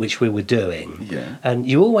circuit, which we were doing. Yeah. And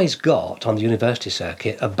you always got on the university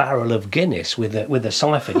circuit a barrel of Guinness with a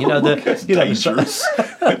siphon. Dangerous.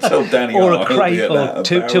 Tell Danny or a crate, or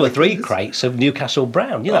two or 3 crates of Newcastle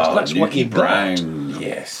Brown. That's what you got.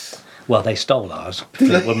 Yes. Well, they stole ours,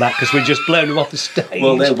 Fleetwood Mac, because we just blown them off the stage.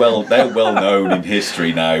 Well, they're well known in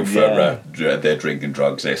history now for their drink and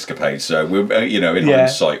drugs escapades. So we're in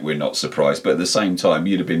hindsight, we're not surprised. But at the same time,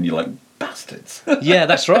 you'd have been like, bastards. Yeah,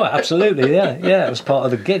 that's right. Absolutely. Yeah, yeah. It was part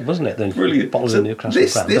of the gig, wasn't it? The Brilliant. Bottle So of Newcastle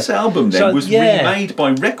Crown. this album then was remade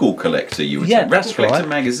by Record Collector. You were saying Record Collector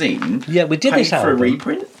magazine. Yeah, we did this album for a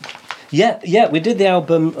reprint. Yeah, we did the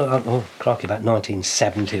album. Crikey, about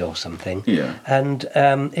 1970 or something. Yeah, and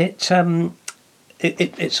it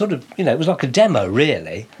sort of, it was like a demo,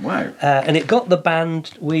 really. Wow. And it got the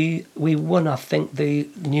band. We won, I think, the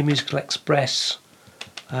New Musical Express.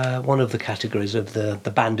 One of the categories of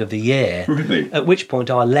the band of the year. Really? At which point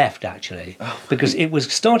I left, actually, because it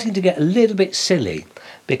was starting to get a little bit silly,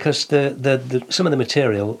 because the some of the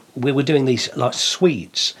material, we were doing these like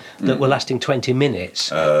suites that were lasting 20 minutes.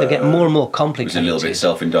 They get more and more complicated. It was a little bit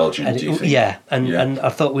self-indulgent, do you think? Yeah, and I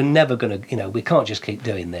thought we're never going to, we can't just keep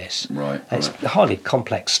doing this. Right. It's highly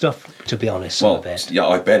complex stuff, to be honest. Some of it. Yeah,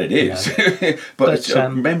 I bet it is. but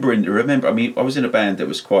remember, I mean, I was in a band that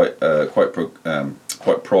was quite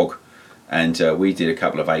prog, and we did a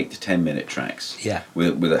couple of 8 to 10 minute tracks. Yeah.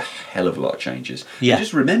 With a hell of a lot of changes. Yeah. And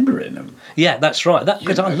just remembering them. Yeah, that's right.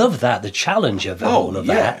 Because I love that, the challenge of all of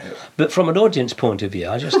that. But from an audience point of view,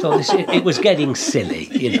 I just thought it was getting silly,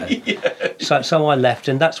 Yeah. So I left,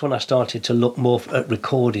 and that's when I started to look more at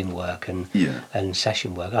recording work and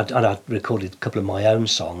session work. I recorded a couple of my own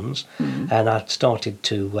songs, and I started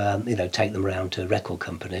to take them around to record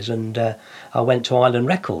companies, and I went to Island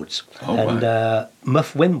Records,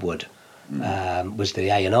 Muff Winwood was the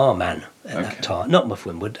A&R man at that time. Not Muff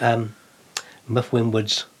Winwood, Muff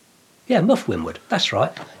Winwood's... Yeah, Muff Winwood, that's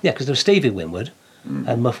right. Yeah, because there was Stevie Winwood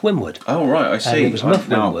and Muff Winwood. Oh, right, I see. It was Muff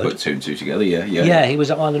Winwood. I'll put two and two together, yeah. Yeah, he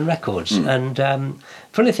was at Island Records. And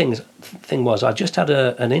funny thing was, I just had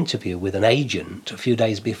an interview with an agent a few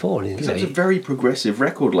days before. Because it was a very progressive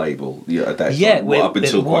record label at that time. Up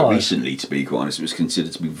until quite recently, to be quite honest, it was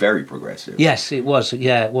considered to be very progressive. Yes, it was.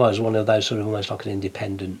 Yeah, it was one of those sort of almost like an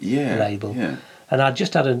independent label. Yeah. And I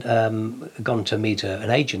just had gone to meet an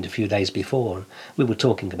agent a few days before, and we were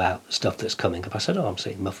talking about stuff that's coming up. I said, I'm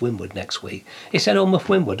seeing Muff Winwood next week. He said, Muff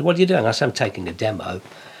Winwood, what are you doing? I said, I'm taking a demo.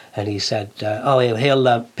 And he said,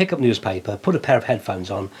 he'll pick up newspaper, put a pair of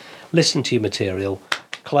headphones on, listen to your material,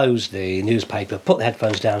 close the newspaper, put the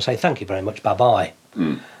headphones down, say, thank you very much, bye-bye.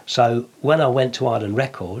 So when I went to Island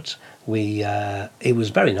Records, it was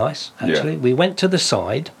very nice, actually. Yeah. We went to the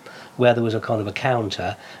side, where there was a kind of a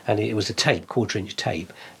counter, and it was a tape, 1/4-inch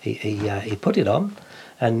tape. He put it on,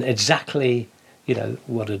 and exactly,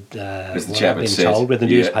 what I'd been told with the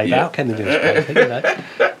newspaper. Out came the newspaper,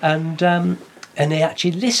 and he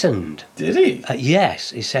actually listened. Did he?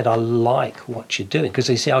 Yes, he said, I like what you're doing, because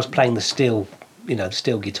I was playing the steel. The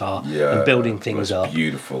steel guitar and building things up.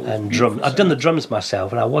 Beautiful. And drum. I'd done the drums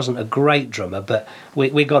myself, and I wasn't a great drummer, but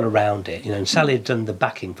we got around it. And Sally had done the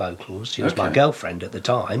backing vocals. She was my girlfriend at the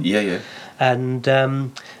time. Yeah. And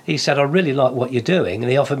he said, I really like what you're doing,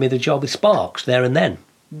 and he offered me the job with Sparks there and then.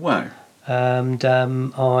 Wow. And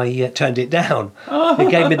I turned it down. It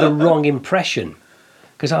gave me the wrong impression,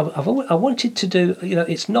 because I wanted to do.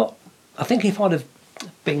 It's not. I think if I'd have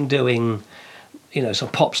been doing, sort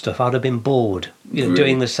of pop stuff, I'd have been bored, really?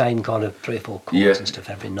 Doing the same kind of 3 or 4 chords and stuff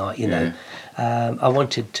every night, I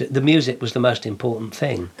wanted to... The music was the most important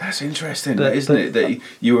thing. That's interesting, isn't it? That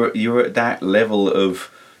you were at that level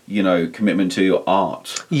of, commitment to your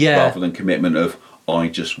art, rather than commitment of, I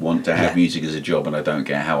just want to have music as a job, and I don't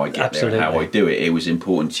care how I get there and how I do it. It was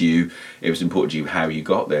important to you. It was important to you how you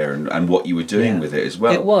got there and what you were doing with it as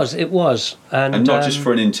well. It was, and not just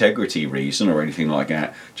for an integrity reason or anything like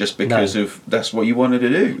that. Just because of that's what you wanted to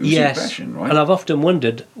do. It was your passion, right? And I've often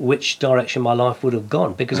wondered which direction my life would have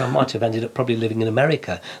gone, because I might have ended up probably living in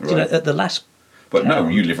America. Right. At the last. But no,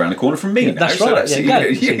 you live around the corner from me now. That's right.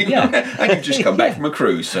 And you've just come back from a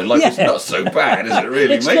cruise, so life is not so bad, is it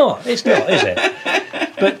really, It's mate? It's not, is it?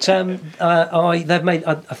 But they've made,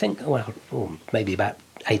 I think, maybe about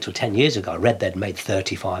 8 or 10 years ago, I read they'd made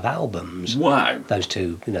 35 albums. Wow. Those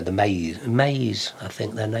two, the Mays, I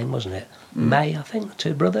think their name, wasn't it? May, I think, the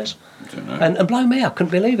two brothers. I don't know. And blow me, I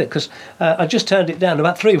couldn't believe it, because I just turned it down.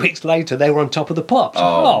 About 3 weeks later, they were on top of the pops.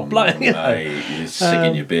 Blow me. You're sick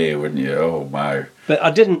in your beer, wouldn't you? Oh, wow. But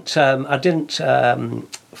I didn't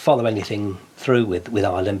follow anything through with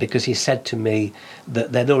Ireland, because he said to me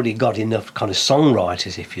that they'd already got enough kind of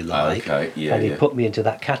songwriters, if you like, and he put me into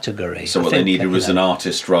that category. So what they needed was an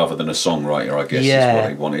artist rather than a songwriter, I guess, is what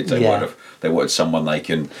they wanted. They wanted someone they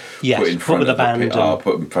can put in front of the band,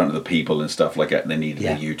 put in front of the people and stuff like that. And they needed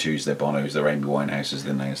their U2s, their Bonos, their Amy Winehouses,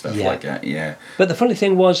 didn't they, and stuff like that. Yeah. But the funny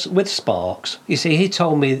thing was with Sparks, you see, he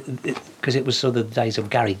told me, because it was sort of the days of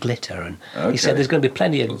Gary Glitter, and he said there's going to be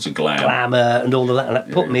plenty of glamour and all of that, and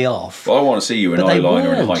that put me off. Well, I want to see you in But they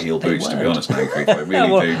eyeliner and weren't. high heel They boots, to be weren't. honest, now, Keith. I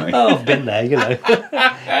really do, mate. Oh, I've been there, you know.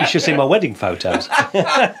 You should see my wedding photos.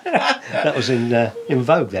 That was in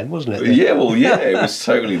Vogue then, wasn't it? Yeah, well, yeah, it was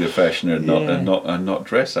totally the fashion and not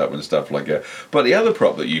dress up and stuff like that. But the other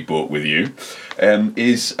prop that you brought with you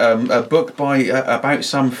is a book by about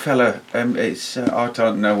some fella. It's I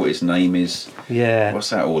don't know what his name is. Yeah. What's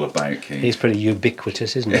that all about, Keith? He's pretty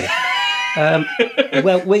ubiquitous, isn't he?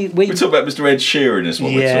 Well, we talk about Mr. Ed Sheeran is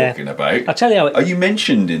what we're talking about. I tell you how. Are you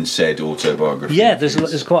mentioned in said autobiography? Yeah,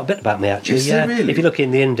 there's quite a bit about me actually. Is there really? If you look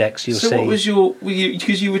in the index, you'll see. So what was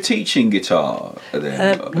because you were teaching guitar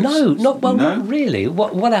then? Not really.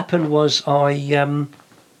 What happened was I'd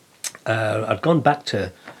gone back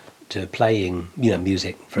to playing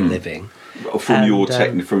music for a living. From your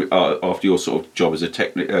after your sort of job as a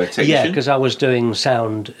technician? Yeah, because I was doing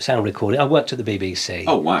sound recording. I worked at the BBC.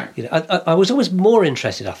 Oh wow! I was always more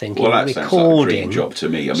interested, I think, in recording. Sounds like a dream job to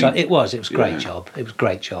me. I mean, so it was a great job. It was a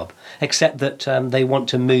great job, except that they want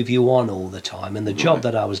to move you on all the time. And the job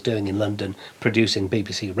that I was doing in London, producing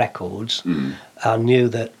BBC records, I knew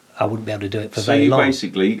that I wouldn't be able to do it for very long. So you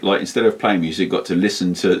basically, like, instead of playing music, got to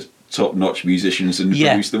listen to top-notch musicians and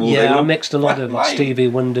produce them all day long? I mixed a lot of Stevie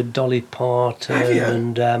Wonder, Dolly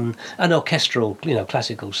Parton, and orchestral,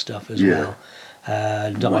 classical stuff as well.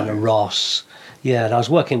 Diana Ross. Yeah, and I was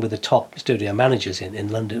working with the top studio managers in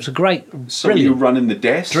London. It was a great, so brilliant, you were running the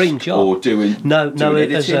desk, dream job, or doing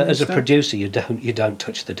as a producer, you don't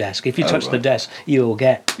touch the desk. If you touch the desk, you'll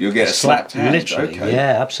get a slapped hand. Literally, okay.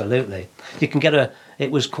 Yeah, absolutely. You can get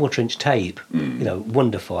it was 1/4-inch tape.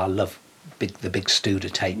 Wonderful. I love the big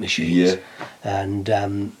Studer tape machines. Yeah. And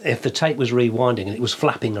if the tape was rewinding and it was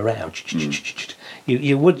flapping around,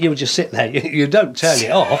 you would just sit there. You don't turn it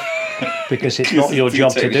off because it's not your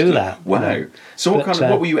job to do that. Wow. So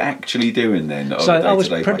what were you actually doing then? So I was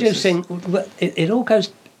producing. It all goes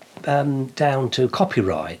down to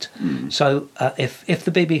copyright. So if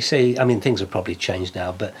the BBC, I mean, things have probably changed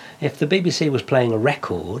now, but if the BBC was playing a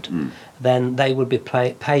record, then they would be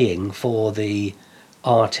paying for the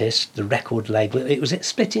artist, the record label. It was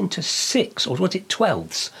split into 6, or was it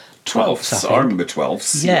 12ths? 12ths. I remember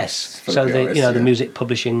 12ths. Yes. So the music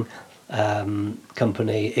publishing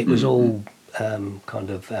company. It was all kind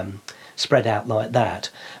of spread out like that.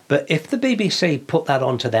 But if the BBC put that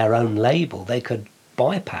onto their own label, they could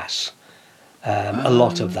bypass a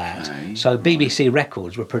lot of that. So BBC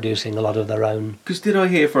Records were producing a lot of their own. Because did I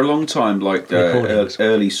hear for a long time, like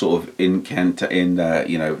early sort of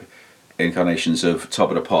incarnations of Top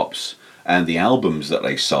of the Pops and the albums that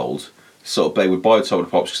they sold, sort of they would buy Top of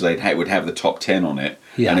the Pops because they would have the top 10 on it,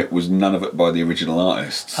 and it was none of it by the original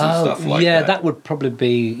artists and stuff like that. Yeah, that would probably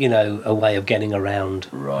be a way of getting around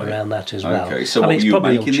that as well. Okay, so were you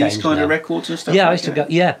making these kind of records and stuff? Yeah, I used to go.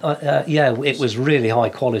 Yeah, it was really high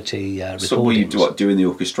quality recordings. So were you doing the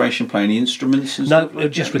orchestration, playing the instruments? And stuff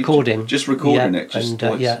like just that? recording. Just recording it. And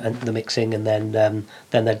the mixing, and then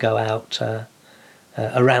they'd go out.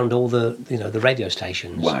 Around all the radio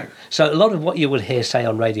stations. Wow! So a lot of what you would hear, say,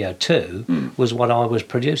 on Radio 2 was what I was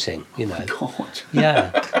producing. God.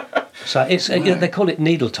 Yeah. So it's they call it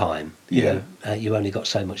needle time. You only got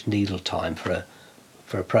so much needle time for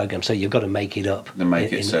a program, so you've got to make it up in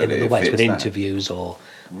other ways with interviews or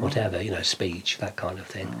whatever, speech, that kind of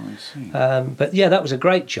thing. Oh, I see. But yeah, that was a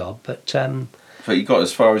great job. But so you got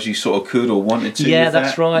as far as you sort of could or wanted to. Yeah,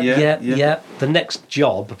 that's right. Yeah. The next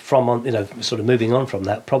job from sort of moving on from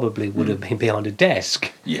that probably would have been behind a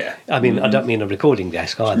desk. Yeah. I mean, I don't mean a recording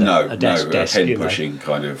desk either. No, a desk, a pen pushing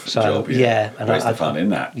kind of job. Yeah, and where's the fun in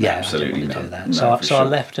that? Yeah, absolutely I didn't not. Do that. So I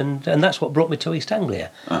left, and that's what brought me to East Anglia,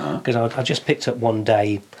 because I just picked up one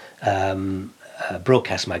day. A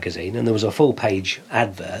broadcast magazine, and there was a full-page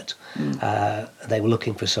advert. They were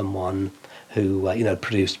looking for someone who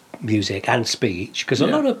produced music and speech, because a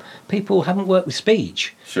lot of people haven't worked with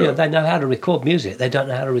speech. Sure. They know how to record music, they don't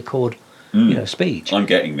know how to record speech. I'm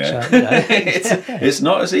getting there. So, it's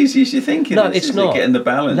not as easy as you think. It's not. Getting the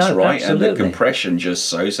balance right, absolutely. and the compression just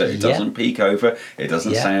so it doesn't peak over. It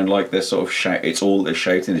doesn't sound like they're sort of it's all they're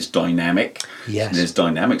shouting. It's dynamic. Yes. And there's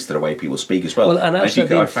dynamics to the way people speak as well. Well, and also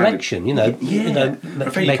the inflection. If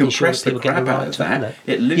you compress the crap out of that,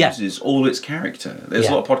 it loses all its character. There's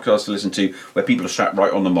a lot of podcasts to listen to where people are sat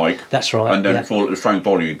right on the mic. That's right. And then fall at the same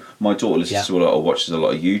volume. My daughter listens to watches a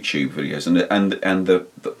lot of YouTube videos, and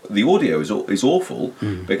the audio is awful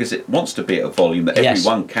because it wants to be at a volume that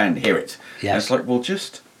everyone can hear it. Yes. And it's like, well,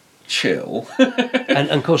 just chill. And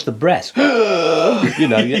of course the breath.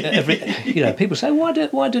 People say, why do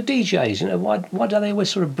DJs, why do they always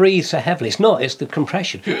sort of breathe so heavily? It's not, it's the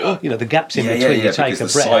compression. The gaps in between, you take a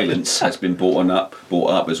breath. The silence has been brought up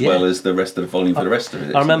as well as the rest of the volume for the rest of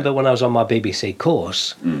it. I remember when I was on my BBC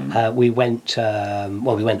course, we went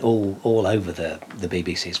all over the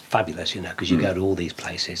BBC. It's fabulous, because you go to all these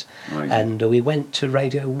places. Right. And we went to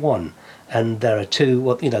Radio 1, and there are two,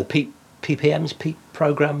 PPMs, peak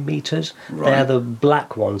program meters. Right. They're the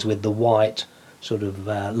black ones with the white sort of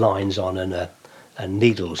lines on and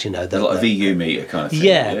needles, They're like a VU meter kind of thing.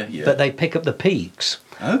 Yeah, but they pick up the peaks.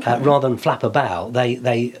 Okay. Rather than flap about,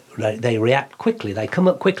 they react quickly. They come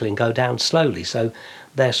up quickly and go down slowly. So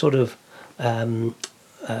they're sort of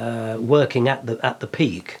working at the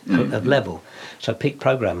peak of level. So peak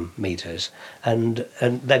program meters, and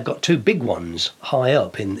they've got two big ones high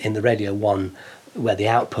up in the Radio 1 where the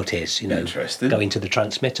output is, going to the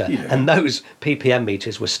transmitter. Yeah. And those PPM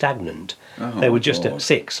meters were stagnant. They were just at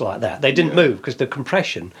 6 like that. They didn't move because the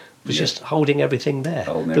compression was just holding everything there.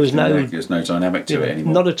 There's no dynamic to it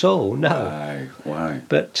anymore. Not at all, no. Wow.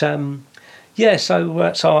 But, so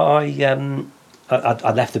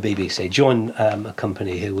I left the BBC, joined a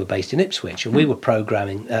company who were based in Ipswich, and we were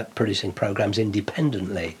producing programmes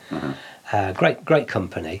independently. Great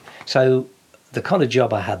company. So the kind of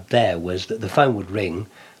job I had there was that the phone would ring,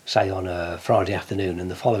 say on a Friday afternoon, and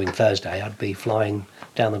the following Thursday I'd be flying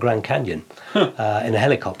down the Grand Canyon in a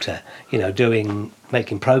helicopter,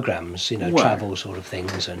 making programmes, travel sort of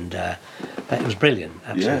things, and it was brilliant.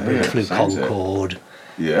 Absolutely, I flew Concorde.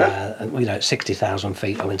 At 60,000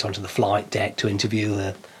 feet, I went onto the flight deck to interview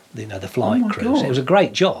the flight crews. God. It was a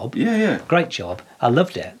great job. Great job. I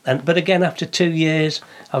loved it. But again, after 2 years,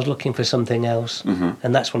 I was looking for something else,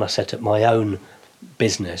 and that's when I set up my own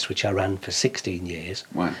business, which I ran for 16 years.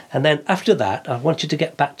 Wow. And then after that, I wanted to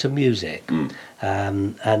get back to music,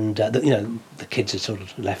 the kids had sort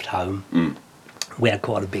of left home. We had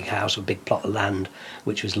quite a big house, a big plot of land,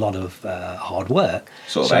 which was a lot of hard work.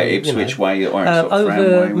 Sort of Ipswich way? Or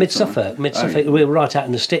over Mid-Suffolk. We were right out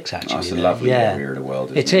in the sticks, actually. Oh, it's a lovely area of the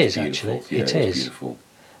world, isn't it? It is, actually. Yeah, it is. Beautiful.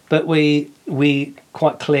 But we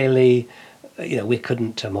quite clearly, we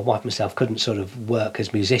couldn't, my wife and myself couldn't sort of work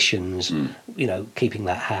as musicians, keeping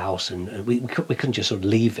that house, and we couldn't just sort of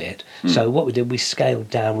leave it. So what we did, we scaled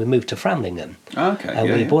down, we moved to Framlingham. Okay.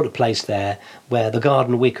 And we bought a place there where the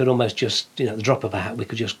garden we could almost just, the drop of a hat, we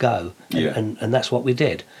could just go. And that's what we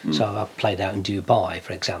did. So I played out in Dubai,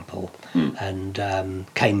 for example, and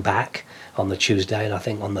came back on the Tuesday, and I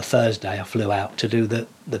think on the Thursday I flew out to do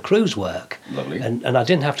the cruise work. Lovely. And I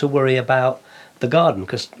didn't have to worry about the garden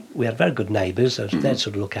because we had very good neighbours. So they'd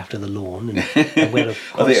sort of look after the lawn. And we had a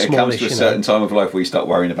I think it comes to a certain time of life where you start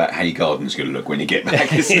worrying about how your garden's going to look when you get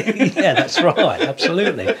back. Yeah, that's right.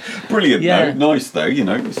 Absolutely. Brilliant, though. Nice, though.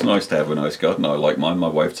 It's nice to have a nice garden. I like mine. My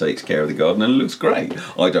wife takes care of the garden and it looks great.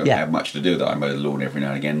 I don't have much to do with that. I mow the lawn every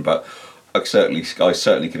now and again, but I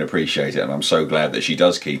certainly can appreciate it, and I'm so glad that she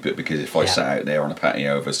does keep it, because if I sat out there on a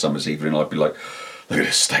patio over a summer's evening, I'd be like, look at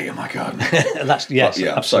the state of my garden. That's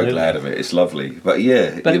I'm so glad of it. It's lovely. But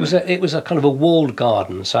it was a kind of a walled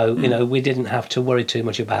garden, so we didn't have to worry too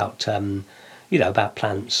much about about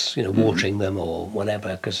plants, watering them or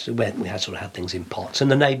whatever, because we had things in pots, and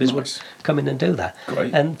the neighbours would come in and do that.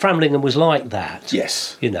 Great. And Framlingham was like that.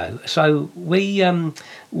 Yes. So we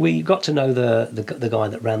got to know the guy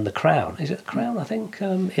that ran the Crown. Is it the Crown? I think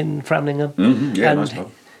in Framlingham. Mm-hmm. Yeah, nice pub.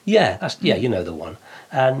 Yeah, the one.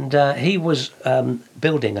 And he was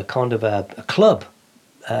building a kind of a club,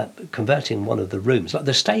 converting one of the rooms, like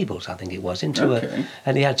the stables, I think it was, into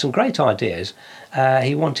and he had some great ideas.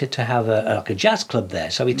 He wanted to have a jazz club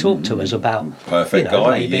there, so he talked to us about perfect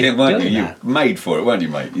guy. You made for it, weren't you,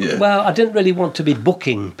 mate? Yeah. Well, I didn't really want to be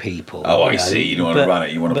booking people. Oh, I see. You don't want to run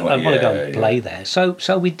it. You want to play. I want to go and play there. So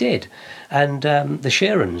we did, and the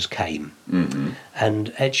Sheerans came,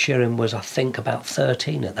 and Ed Sheeran was, I think, about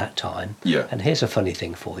 13 at that time. Yeah. And here's a funny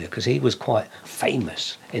thing for you, because he was quite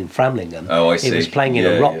famous in Framlingham. Oh, I see. He was playing in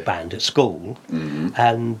a rock band at school,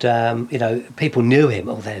 and people knew him.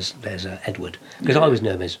 Oh, there's Edward, because I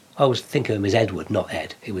always think of him as Edward, not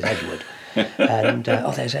Ed. It was Edward. And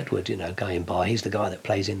there's Edward, going by. He's the guy that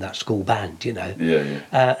plays in that school band,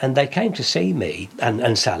 and they came to see me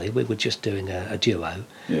and Sally. We were just doing a duo,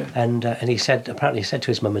 and he said to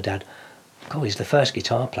his mum and dad, "God, he's the first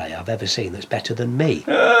guitar player I've ever seen that's better than me,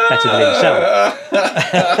 better than himself."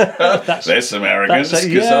 There's some arrogance,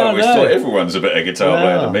 because I always thought everyone's a better guitar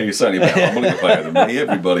player than me. You're certainly a better harmonica player than me.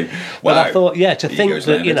 Everybody. Wow. But I thought, to think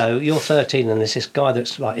that you're 13 and there's this guy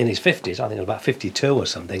that's like in his 50s. I think about 52 or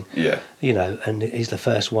something. Yeah. And he's the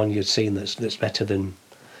first one you'd seen that's better than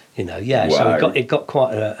You know, yeah. Wow. So it got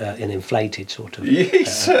quite an inflated sort of. Yeah, he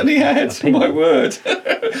certainly had. opinion. My word.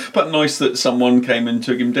 But nice that someone came and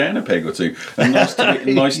took him down a peg or two, and nice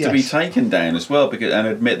to be Yes. taken down as well, and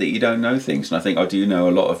admit that you don't know things. And I think I do know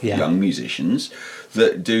a lot of young musicians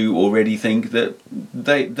that do already think that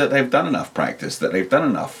they've done enough practice, that they've done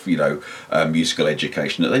enough, musical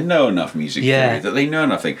education, that they know enough music theory, that they know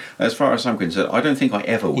nothing. As far as I'm concerned, I don't think I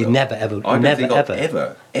ever will. You never ever. I don't never think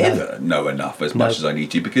ever. I'll ever know enough as much as I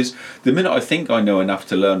need to, because the minute I think I know enough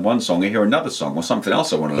to learn one song, I hear another song or something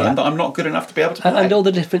else I want to learn that I'm not good enough to be able to play. And all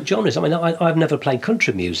the different genres. I mean, I've never played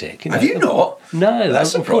country music. Have you not? No.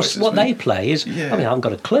 That Of course, surprises what me. they play is. I mean, I haven't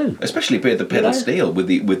got a clue. Especially with the pedal steel, with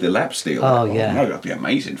the lap steel. Oh, yeah. No, that'd be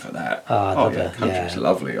amazing for that. Oh, I love it. Country's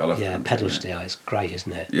lovely. I love country. Pedal steel is great,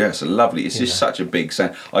 isn't it? Yeah, it's lovely. It's just such a big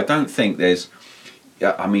sound. I don't think there's.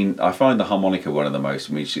 Yeah, I mean, I find the harmonica one of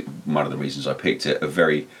the reasons I picked it, a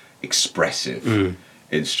very expressive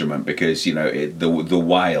instrument, because the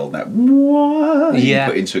wail that you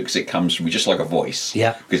put into it, because it comes from just like a voice,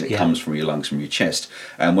 because it comes from your lungs, from your chest.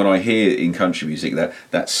 And when I hear in country music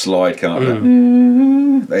that slide come up,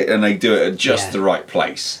 and they do it at just the right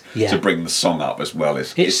place to bring the song up as well.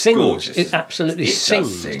 It's sings. Gorgeous. It absolutely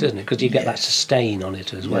sings, doesn't it? Because you get that sustain on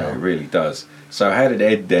it as well. Yeah, it really does. So how did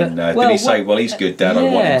Ed then? Did he say, "Well, he's good, Dad. I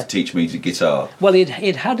want him to teach me the guitar"? Well, he'd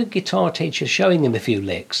had a guitar teacher showing him a few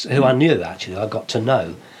licks, who I knew actually. I got to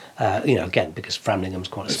know, again because Framlingham's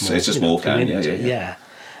quite a small. It's a small town, community. Yeah.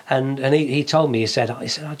 And he told me, he said,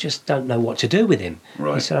 I just don't know what to do with him.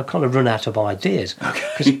 Right. He said, I've kind of run out of ideas.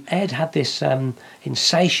 Because Ed had this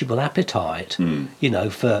insatiable appetite,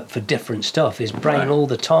 for different stuff. His brain all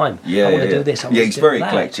the time. I want to do this, I want to do that. He's very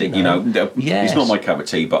eclectic, Yes. He's not my cup of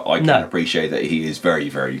tea, but I can appreciate that he is very,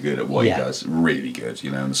 very good at what he does. Really good,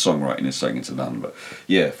 and the songwriting is second to none. But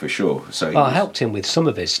yeah, for sure. So I helped him with some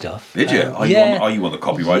of his stuff. Did you? Are you on the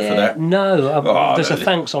copyright for that? No, there's a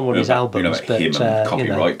thanks on one of his albums. But him and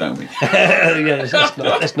copyright, don't we? let's not go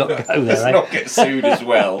there. Let's not get sued as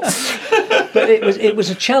well. But it was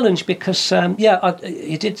a challenge because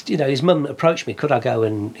he did. His mum approached me. Could I go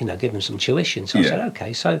and give him some tuition? So I said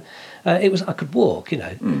okay. So it was I could walk,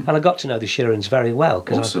 and I got to know the Sheerans very well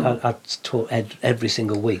because I taught Ed every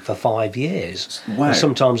single week for 5 years. Wow. And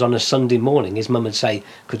sometimes on a Sunday morning, his mum would say,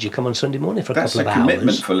 "Could you come on Sunday morning for a couple of hours?" That's a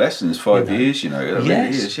commitment for lessons. 5 years, it really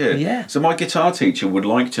is. Yeah. So my guitar teacher would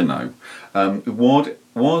like to know, what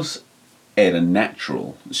was Ed a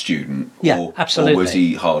natural student? Absolutely. Or was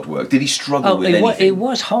he hard work? Did he struggle with anything? It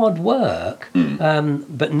was hard work,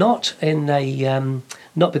 but not in a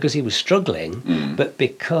not because he was struggling, but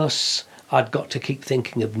because I'd got to keep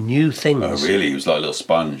thinking of new things. Oh, really? He was like a little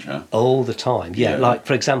sponge, huh? All the time, yeah. Like,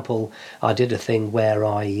 for example, I did a thing where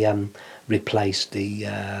I replaced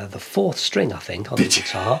the fourth string, I think, on the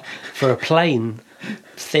guitar for a plain,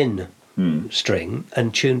 thin string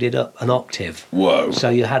and tuned it up an octave. Whoa. So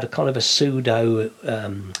you had a kind of a pseudo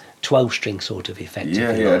 12-string sort of effect.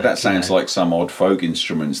 Yeah. That sounds like some odd folk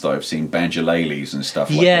instruments that I've seen, banjolales and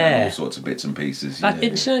stuff like that, all sorts of bits and pieces. I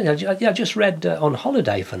just read on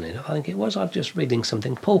holiday, funnily enough, I think it was, I was just reading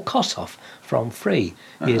something, Paul Kossoff from Free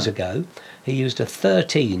years ago, he used a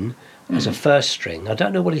 13 as a first string. I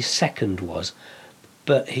don't know what his second was,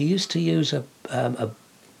 but he used to use a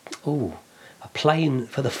plain,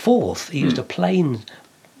 for the fourth, he used a plain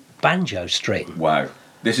banjo string. Wow.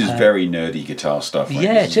 This is very nerdy guitar stuff. Mate.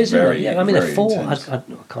 Yeah, it is. Very, I mean, a four, I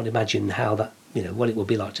can't imagine how that, what it would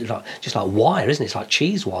be like. Just like wire, isn't it? It's like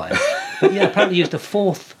cheese wire. But yeah, apparently used a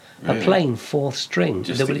plain fourth string,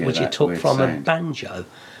 which he took from a banjo.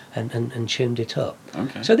 And tuned it up.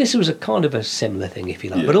 Okay. So this was a kind of a similar thing, if you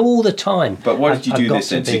like, but all the time. But why did you do this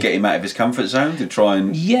then? To get him out of his comfort zone, to try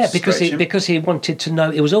and because he wanted to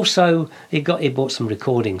know. It was also he bought some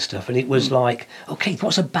recording stuff, and it was like, okay,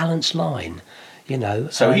 what's a balanced line?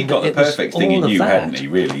 So he got the perfect thing in you, hadn't he,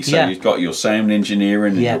 really? So you've got your sound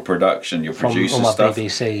engineering and your production, your producer stuff,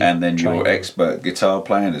 BBC and then training. your expert guitar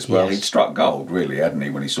playing as well. He'd struck gold, really, hadn't he,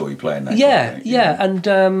 when he saw you playing that?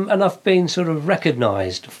 And I've been sort of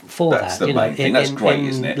recognised for That's that. the main thing. That's great,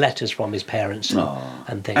 isn't it? Letters from his parents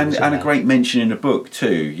and things. And a great mention in a book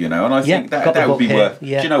too, and I think that would be worth.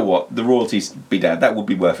 Yeah. Do you know what? The royalties be down. That would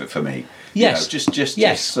be worth it for me. Yes. Just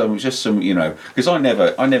some, because I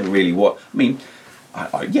never really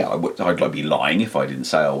I'd be lying if I didn't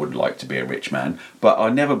say I would like to be a rich man, but I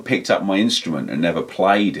never picked up my instrument and never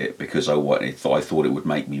played it because I thought it would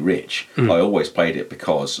make me rich. I always played it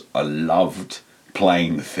because I loved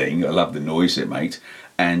playing the thing. I loved the noise it made,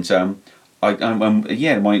 and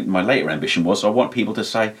my later ambition was I want people to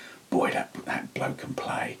say, boy, that bloke can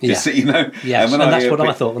play. Yeah. You know? Yes, and that's what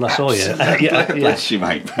I thought when I saw you. Bless you,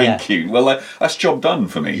 mate. Thank you. Well, that's job done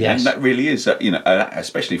for me. Yes. And that really is,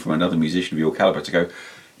 especially from another musician of your calibre, to go,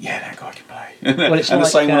 yeah, that guy can play. Well, it's and like,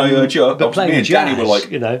 the same when I heard you, but me and jazz, Danny were like,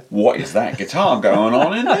 what is that guitar going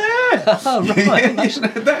on in there? Oh, right.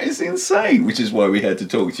 That is insane, which is why we had to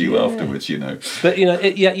talk to you afterwards, you know. But,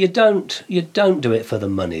 you don't do it for the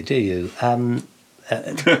money, do you?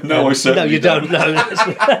 No, I certainly no, you don't. No,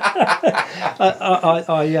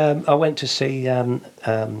 I went to see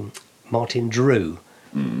Martin Drew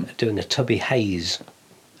doing a Tubby Hayes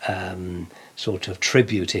sort of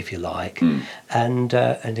tribute, if you like, and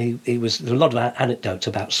he was there were a lot of anecdotes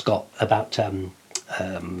about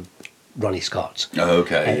Ronnie Scott. Oh,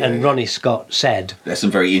 okay. And Ronnie Scott said, there's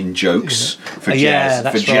some very in jokes for jazz, yeah,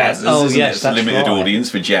 that's for jazzers, right. Oh, isn't yes, it? It's a that's limited right.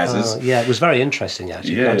 audience for jazzers. Yeah, it was very interesting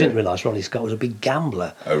actually. Yeah. I didn't realise Ronnie Scott was a big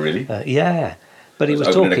gambler. Oh, really? Yeah. But he was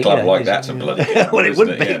opening talking. a club like that's a bloody gambler, well, it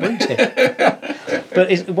would be, yeah. wouldn't it?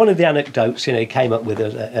 But one of the anecdotes, he came up with,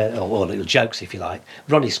 or little jokes, if you like.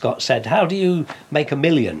 Ronnie Scott said, "How do you make $1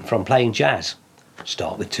 million from playing jazz?"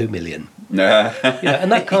 Start with 2 million. Nah.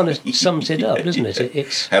 And that kind of sums it up, doesn't it?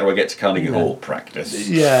 It's how do I get to Carnegie Hall? Practice.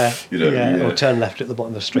 yeah, yeah, or turn left at the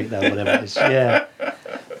bottom of the street there, whatever it is. Yeah,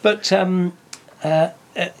 but going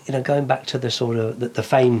back to the sort of the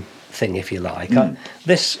fame thing, if you like,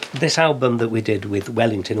 this album that we did with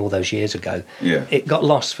Wellington all those years ago, it got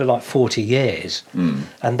lost for like 40 years,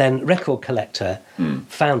 and then Record Collector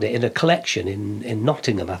found it in a collection in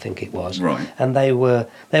Nottingham, I think it was, right, and they were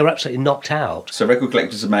absolutely knocked out. So Record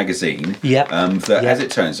Collector's a magazine, as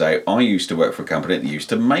it turns out, I used to work for a company that used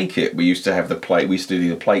to make it. We used to have we used to do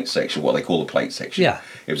the plate section, what they call the plate section.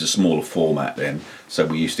 It was a smaller format then, so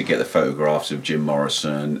we used to get the photographs of Jim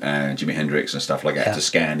Morrison and Jimi Hendrix and stuff like that to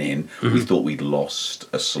scan in. We thought we'd lost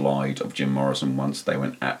a slide of Jim Morrison once. They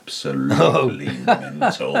went absolutely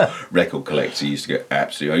mental. Record Collector used to go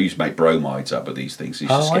absolutely. I used to make bromides up of these things. I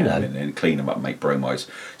used to scan them in and clean them up and make bromides.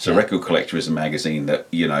 So Record Collector is a magazine that,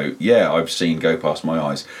 I've seen go past my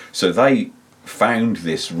eyes. So they found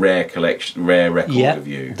this rare record of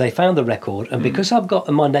you. They found the record, and because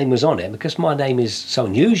my name was on it, because my name is so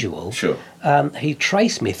unusual, he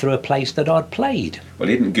traced me through a place that I'd played. Well,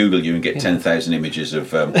 he didn't Google you and get 10,000 images of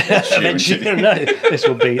Sheeran. No,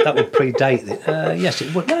 that would predate it. Yes,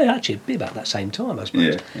 it would. No, actually, it'd be about that same time, I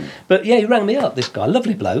suppose. Yeah. But he rang me up, this guy,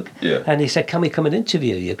 lovely bloke, and he said, "Can we come and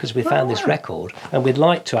interview you? Because we found this record, and we'd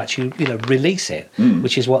like to actually, release it,"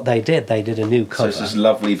 which is what they did. They did a new cover. So it's this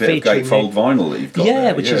lovely bit of gatefold vinyl that you've got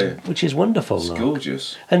there. Which is wonderful. It's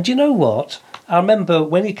gorgeous. And do you know what? I remember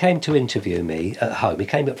when he came to interview me at home, he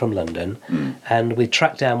came up from London, and we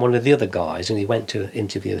tracked down one of the other guys, and he went to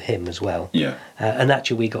interview him as well. Yeah. And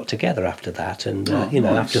actually we got together after that, and, nice.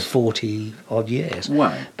 After 40-odd years.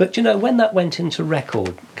 Wow. But, when that went into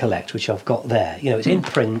Record Collect, which I've got there, it's in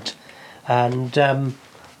print, and... the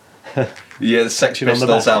Sex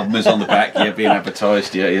Pistols album is on the back, being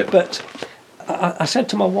advertised, But... I said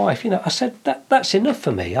to my wife, I said, that's enough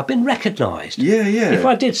for me. I've been recognised. Yeah. If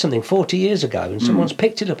I did something 40 years ago and someone's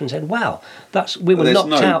picked it up and said, wow, we were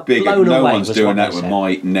knocked out, blown no away. No one's doing that with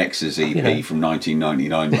my Nexus EP from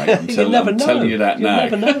 1999, mate. I'm telling you that now.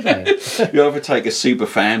 You never know, though. You ever take a super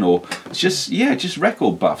fan or just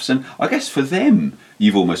record buffs, and I guess for them,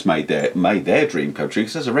 you've almost made their dream come true,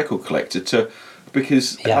 because as a record collector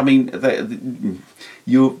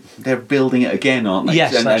they're building it again, aren't they?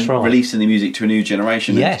 Yes, that's right. Releasing the music to a new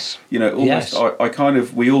generation. Yes.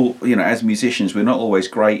 And, we all, as musicians, we're not always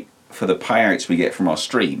great for the payouts we get from our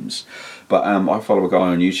streams. But I follow a guy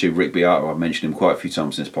on YouTube, Rick Beato. I've mentioned him quite a few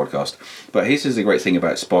times in this podcast. But here's the great thing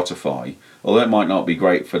about Spotify. Although it might not be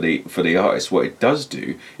great for the artist, what it does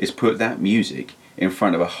do is put that music in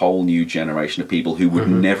front of a whole new generation of people who would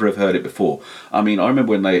never have heard it before. I mean, I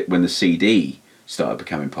remember when the CD started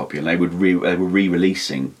becoming popular, they were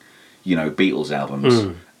re-releasing, Beatles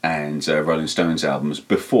albums and Rolling Stones albums,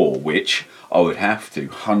 before which I would have to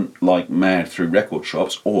hunt like mad through record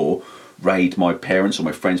shops or raid my parents' or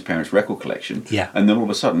my friend's parents' record collection. Yeah. And then all of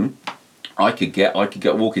a sudden, I could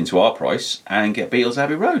walk into Our Price and get Beatles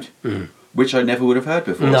Abbey Road, which I never would have heard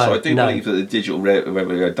before. So I do believe that the digital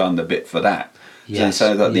revolution have done a bit for that. Yes,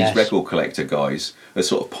 so that these record collector guys are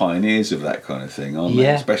sort of pioneers of that kind of thing, aren't they?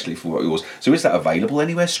 Especially for what it was. So is that available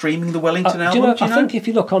anywhere, streaming the Wellington album? I think if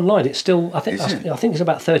you look online, it's still... I think it's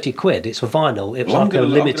about 30 quid. It's a vinyl. It was like a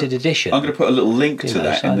limited edition. I'm going to put a little link to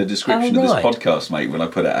that in the description of this podcast, mate, when I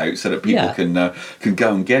put it out, so that people can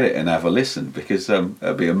go and get it and have a listen, because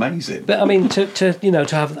that'd be amazing. But I mean, to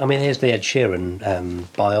have... I mean, here's the Ed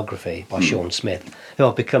Sheeran biography by Sean Smith, who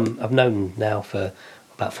I've known now for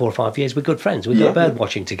about 4 or 5 years, we're good friends. We go bird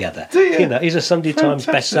watching together. Do you? You know, he's a Sunday Times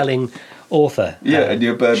best-selling author. Yeah, and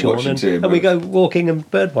you're bird Sean, watching too. And we go walking and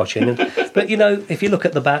bird watching. But you know, if you look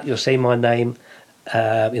at the back, you'll see my name.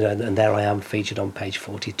 You know, and there I am featured on page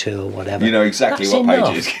 42 or whatever. You know exactly what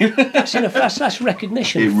page it is. That's enough. That's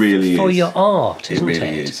recognition. It really for is. your art, isn't it? It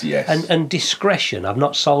really is. Yes. And discretion. I've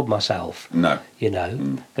not sold myself. No. You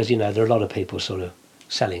know, because you know there are a lot of people sort of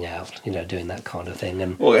selling out. You know, doing that kind of thing.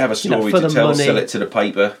 And Or have a story to tell, sell it to the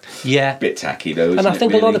paper. Yeah. Bit tacky though. And I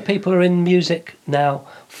think really? a lot of people are in music now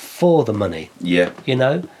for the money. Yeah. You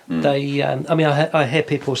know, they. I mean, I hear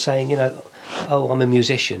people saying, you know, oh, I'm a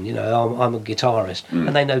musician, you know, I'm a guitarist,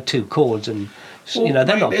 and they know 2 chords, and you know,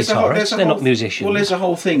 they're not guitarists, they're not musicians. Well, there's a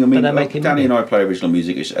whole thing. I mean, Danny money. and I play original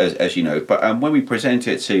music, as you know, but when we present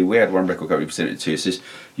it to, we had one record company present it to us, says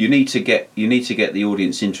you need to get the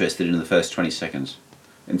audience interested in the first 20 seconds.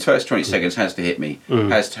 And the first 20 seconds has to hit me,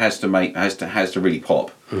 has to really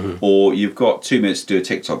pop, or you've got 2 minutes to do a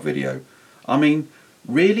TikTok video. I mean,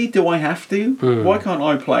 really, do I have to? Why can't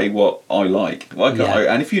I play what I like? Why can't I?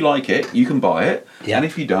 And if you like it, you can buy it. Yeah. And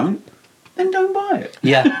if you don't, then don't buy it.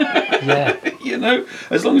 Yeah, yeah. You know,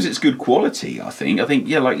 as long as it's good quality, I think,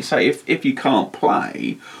 yeah, like you say, if you can't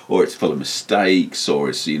play, or it's full of mistakes, or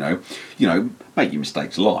it's, you know, make your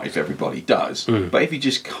mistakes live, everybody does. But if you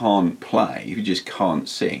just can't play, if you just can't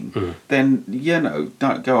sing, then, you know,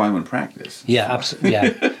 don't go home and practice. Yeah, absolutely.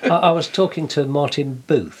 Yeah. I was talking to Martin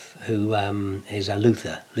Booth, who is a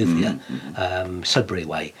luthier, Sudbury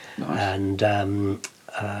way. Nice. And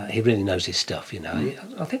he really knows his stuff, you know.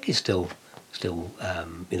 I think he's still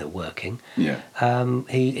you know, working. Yeah.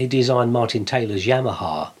 He designed Martin Taylor's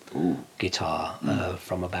Yamaha guitar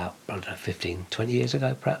from about, I don't know, 15, 20 years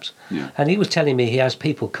ago perhaps. Yeah. And he was telling me he has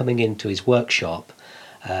people coming into his workshop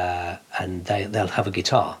and they'll have a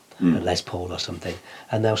guitar, a Les Paul or something,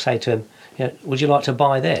 and they'll say to him, you know, would you like to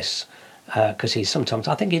buy this? Because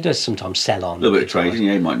I think he does sometimes sell on. A little bit of trading,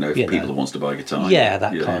 yeah, he might know you people know. that wants to buy a guitar. Yeah,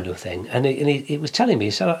 that kind of thing. And he was telling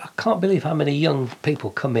me, so I can't believe how many young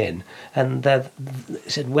people come in, and he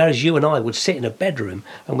said, whereas you and I would sit in a bedroom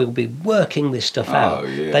and we'll be working this stuff out,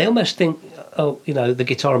 they almost think, oh, you know, the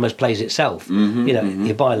guitar almost plays itself. You know,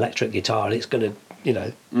 you buy an electric guitar and it's going to, you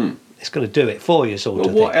know, it's going to do it for you, sort of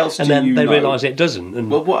thing. What else and do then you they know? realise it doesn't. And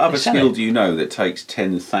well, what other they sell skill it. do you know that takes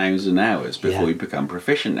 10,000 hours before Yeah. you become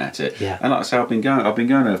proficient at it? Yeah. And like I say, I've been going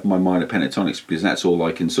over my minor pentatonics because that's all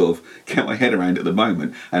I can sort of get my head around at the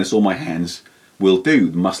moment, and it's all my hands will do.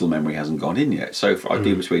 The muscle memory hasn't gone in yet. So I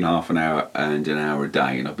do between half an hour and an hour a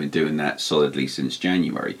day, and I've been doing that solidly since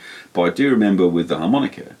January. But I do remember with the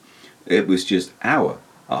harmonica, it was just hour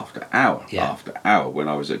after hour after hour when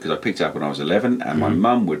I was, because I picked it up when I was 11, and my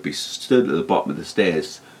mum would be stood at the bottom of the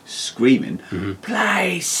stairs screaming,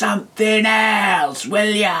 play something else,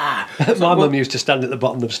 will ya? My mum used to stand at the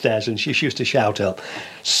bottom of the stairs and she used to shout up,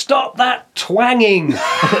 stop that twanging!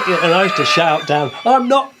 And I used to shout down, I'm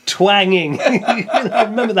not twanging! I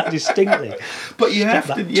remember that distinctly. But you have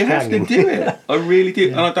to do it. I really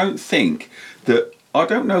do. And I don't think that, I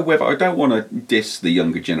don't know whether, I don't want to diss the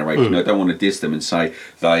younger generation. I don't want to diss them and say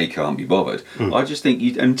they can't be bothered. I just think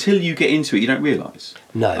until you get into it, you don't realise.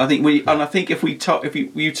 No. I think and I think if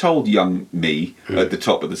you told young me at the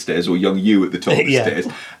top of the stairs, or young you at the top of the stairs,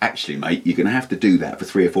 actually, mate, you're going to have to do that for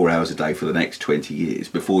 3 or 4 hours a day for the next 20 years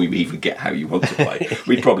before you even get how you want to play.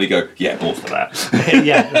 We'd probably go, yeah, balls for that.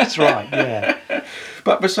 Yeah, that's right. Yeah.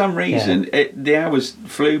 But for some reason, the hours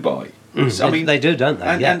flew by. I mean, they do, don't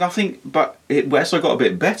they? And I think, but as I got a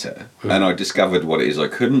bit better and I discovered what it is I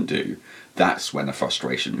couldn't do, that's when the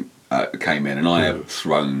frustration came in, and I have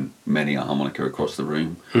thrown many a harmonica across the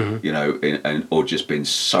room, you know, or just been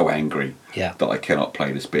so angry that I cannot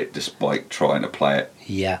play this bit despite trying to play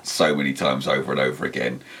it so many times over and over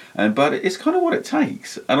again. But it's kind of what it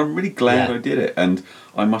takes, and I'm really glad I did it. And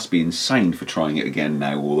I must be insane for trying it again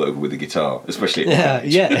now, all over with the guitar, especially at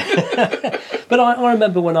But I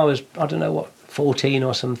remember when I was, I don't know what, 14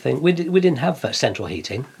 or something. We didn't have central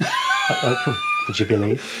heating. Would you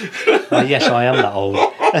believe? Yes, I am that old.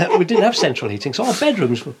 We didn't have central heating, so our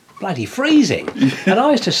bedrooms were bloody freezing. And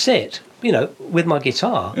I used to sit, you know, with my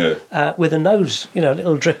guitar, with a nose, you know, a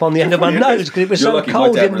little drip on the end of my nose because it was so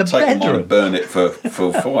cold in the bedroom. And burn it for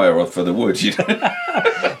fire or for the wood, you know.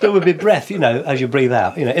 There would be breath, you know, as you breathe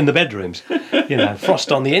out, you know, in the bedrooms. You know,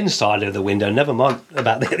 frost on the inside of the window, never mind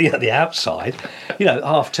about the outside. You know,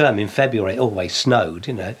 half term in February, it always snowed,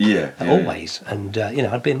 you know. Always. And, you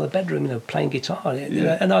know, I'd be in my bedroom, you know, playing guitar, you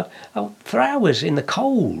know, and I'd for hours in the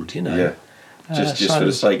cold, you know. Yeah. Just for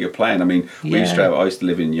the sake of playing. I mean, I used to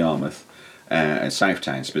live in Yarmouth, and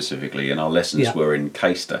Southtown specifically, and our lessons were in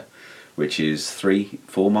Caister. which is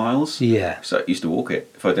 3-4 miles. Yeah. So I used to walk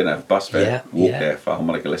it. If I didn't have a bus fare, walk there for a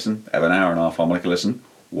harmonica lesson, have an hour and a half harmonica lesson,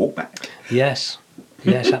 walk back. Yes.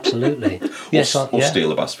 Yes, absolutely. Yes, or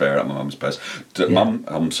steal a bus fare at my mum's purse. Yeah. Mum,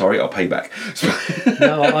 I'm sorry, I'll pay back.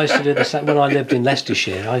 No, I used to do the same. When I lived in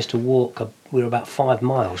Leicestershire, I used to walk, we were about 5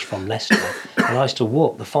 miles from Leicester, and I used to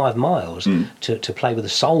walk the 5 miles to play with a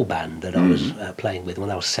soul band that I was playing with when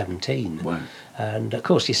I was 17. Wow. And of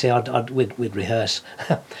course, you see, we'd rehearse.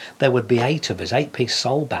 There would be 8 of us, 8-piece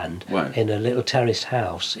soul band, in a little terraced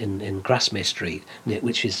house in Grasmere Street,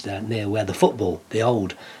 which is near where the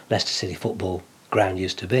old Leicester City football ground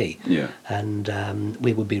used to be. Yeah. And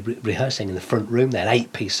we would be rehearsing in the front room there,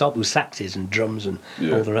 8-piece soul with saxes and drums and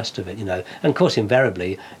all the rest of it, And of course,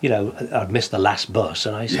 invariably, I'd miss the last bus,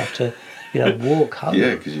 and I used to have to, walk home.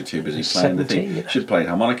 Yeah, because you're too busy playing the thing. You should play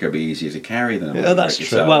harmonica, it'd be easier to carry than a that's true.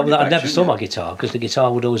 guitar. Well, I never saw my guitar because the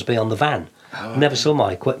guitar would always be on the van. Oh, Never saw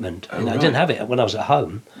my equipment. I didn't have it when I was at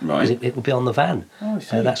home. Right. It would be on the van. Oh, I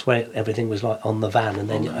see. That's where everything was like on the van, and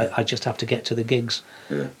then I just have to get to the gigs.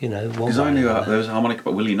 Yeah. Because I knew there was a harmonica,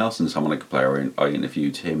 but Willie Nelson's harmonica player. I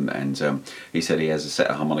interviewed him, and he said he has a set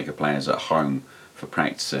of harmonica players at home for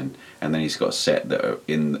practicing, and then he's got a set that are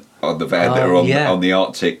on the van that are on the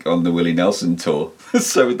Arctic on the Willie Nelson tour,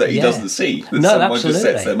 so that he doesn't see. That someone absolutely. just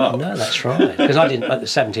sets them up. No, that's right. Because I didn't at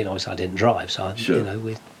 17. Obviously, I didn't drive, so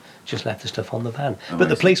we just left the stuff on the van. Amazing. But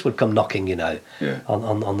the police would come knocking,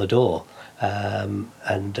 on the door,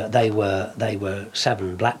 and they were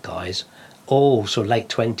 7 black guys, all sort of late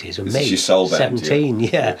 20s, and me, your soul band, 17.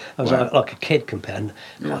 Yeah. I was like a kid compared.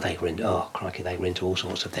 They were into they were into all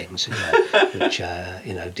sorts of things, which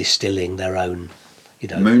distilling their own.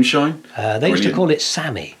 Moonshine. They used to call it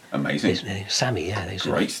Sammy. Amazing. Sammy, yeah.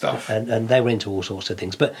 Great stuff. And they were into all sorts of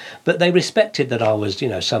things, but they respected that I was,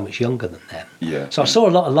 so much younger than them. Yeah. So I saw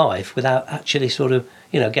a lot of life without actually sort of,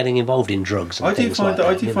 getting involved in drugs and things like that.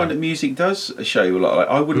 I do find that music does show you a lot. Like,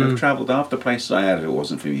 I wouldn't have travelled after places I had if it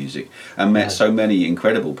wasn't for music, and met so many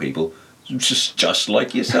incredible people. Just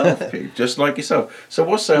like yourself, Pete, just like yourself. So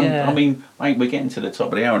what's I mean, we're getting to the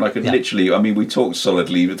top of the hour, and I could literally, we talked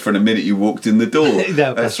solidly from the minute you walked in the door.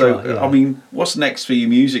 No, that's right, yeah. I mean, what's next for you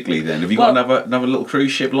musically then? Have you got another little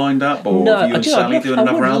cruise ship lined up, or have you and Sally doing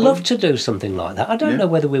another album? I would love to do something like that. I don't know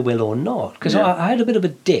whether we will or not, because I had a bit of a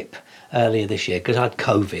dip earlier this year because I had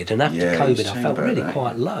COVID, and after COVID I felt really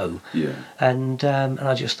quite low. Yeah. And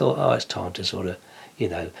I just thought, it's time to sort of,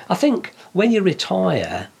 I think when you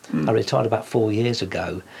retire. I retired about 4 years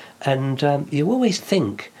ago, and you always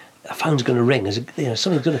think a phone's going to ring,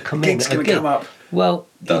 something's going to come in. Gig's going to come up. Well,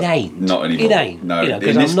 it ain't. Not anymore. It ain't. No, in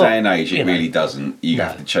this day and age, it really doesn't. You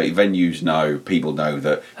have to chase. Venues know, people know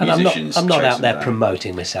that musicians. I'm not out there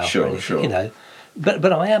promoting myself. Sure.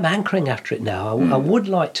 But I am hankering after it now. I would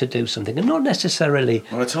like to do something, and not necessarily.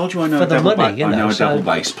 Well, I told you I know for a the double money. I know a double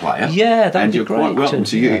bass player. Yeah, that'd and be you're great. Quite welcome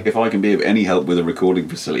to you. If I can be of any help with a recording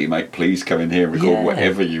facility, mate, please come in here and record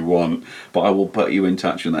whatever you want. But I will put you in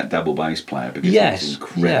touch with that double bass player because it's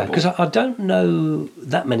incredible. Yeah, because I don't know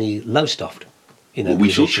that many Lowestoft. We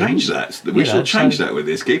shall change that. We shall change that with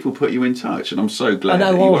this. Keith will put you in touch, and I'm so glad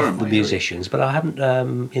that you are. I know of the musicians, but I haven't, I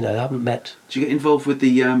haven't met. Do you get involved with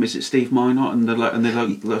the? Is it Steve Minot and the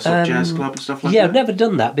Lowestoft Jazz Club and stuff like that? Yeah, I've never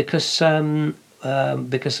done that because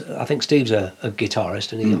I think Steve's a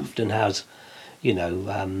guitarist, and he often has,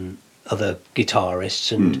 other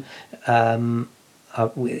guitarists, and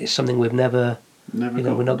it's something we've never we've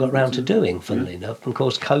not got round to doing. Funnily enough, and of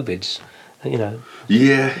course, COVID's.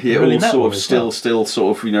 Yeah, really all sort of still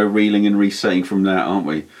sort of reeling and resetting from that, aren't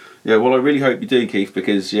we? Yeah, well, I really hope you do, Keith,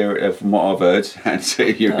 because from what I've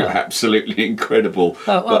heard, you're absolutely incredible.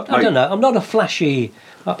 I don't know. I'm not a flashy.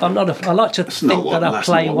 I like to think that I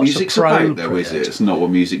play what's appropriate. Though, is it? It's not what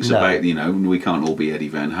music's about. We can't all be Eddie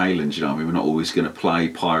Van Halen. You know, we're not always going to play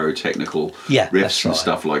pyrotechnical riffs and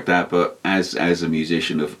stuff like that. But as a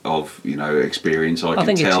musician of experience, I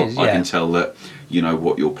can tell that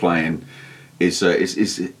what you're playing is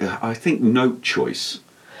I think note choice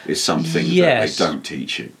is something that they don't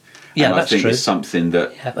teach you. Yeah, and that's true. I think it's something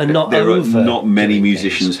that not many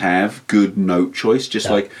musicians have good note choice.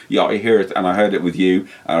 I hear it, and I heard it with you,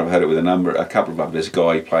 and I've heard it with a couple of others. There's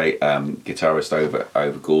a guy guitarist over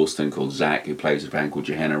Galston called Zach who plays a band called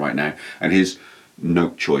Gehenna right now, and his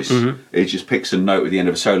note choice, it just picks a note at the end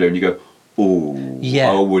of a solo, and you go, "Oh,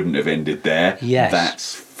 I wouldn't have ended there. Yes.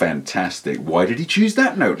 That's fantastic. Why did he choose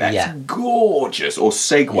that note? That's gorgeous." Or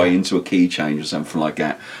segue into a key change or something like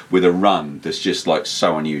that with a run that's just like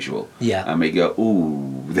so unusual. Yeah. And we go,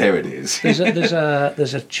 "Ooh, there it is." There's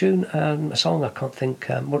a tune, a song I can't think.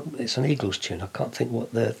 It's an Eagles tune. I can't think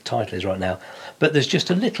what the title is right now. But there's just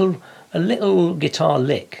a little a little guitar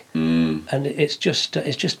lick, and it's just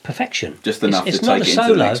perfection. Just enough it's to not take a it solo,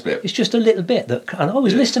 into the next bit. It's just a little bit that, and I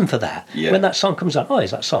always listen for that when that song comes on. Oh,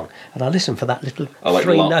 is that song? And I listen for that little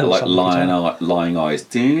three notes. I like Lying Eyes.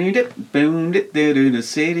 Boom, the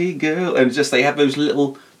city girl, and just they have those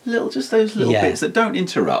little bits that don't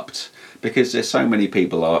interrupt. Because there's so many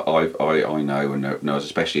people I know and know,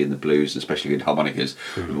 especially in the blues, especially in harmonicas,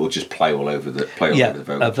 who will just play all over the vocal, play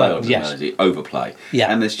over the melody, overplay.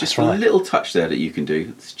 Yeah, and there's just a little touch there that you can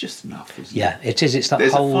do. It's just enough, isn't it? It is. It's that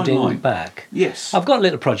holding back. Yes. I've got a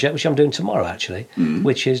little project which I'm doing tomorrow actually,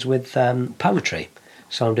 which is with poetry.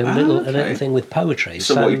 So I'm doing a little thing with poetry.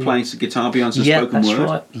 So what, are you playing some guitar beyond some spoken word?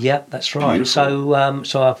 Right. Yeah, that's right. Beautiful.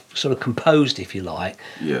 So I've sort of composed, if you like,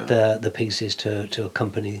 the pieces to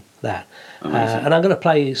accompany that. And I'm going to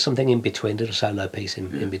play something in between, a little solo piece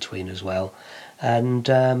in between as well. And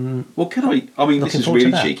well, can I mean, this is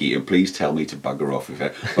really cheeky, and please tell me to bugger off with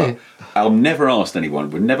it. But I'll never ask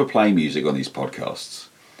anyone. We'll never play music on these podcasts.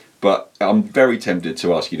 But I'm very tempted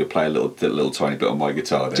to ask you to play a little tiny bit on my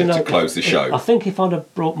guitar there to close the show. I think if I'd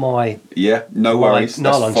have brought my no worries,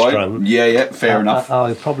 nylon string, fair enough.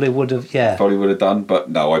 I probably would have, probably would have done.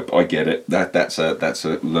 But no, I get it. That's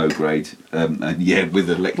a low grade, and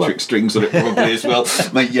with electric strings on it probably as well.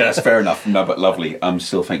 Mate, that's fair enough. No, but lovely.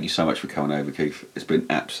 Still, thank you so much for coming over, Keith. It's been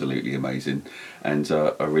absolutely amazing, and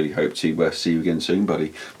I really hope to see you again soon,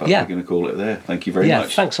 buddy. But we're going to call it there. Thank you very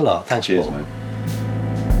much. Thanks a lot. Thanks, Cheers, Paul. mate.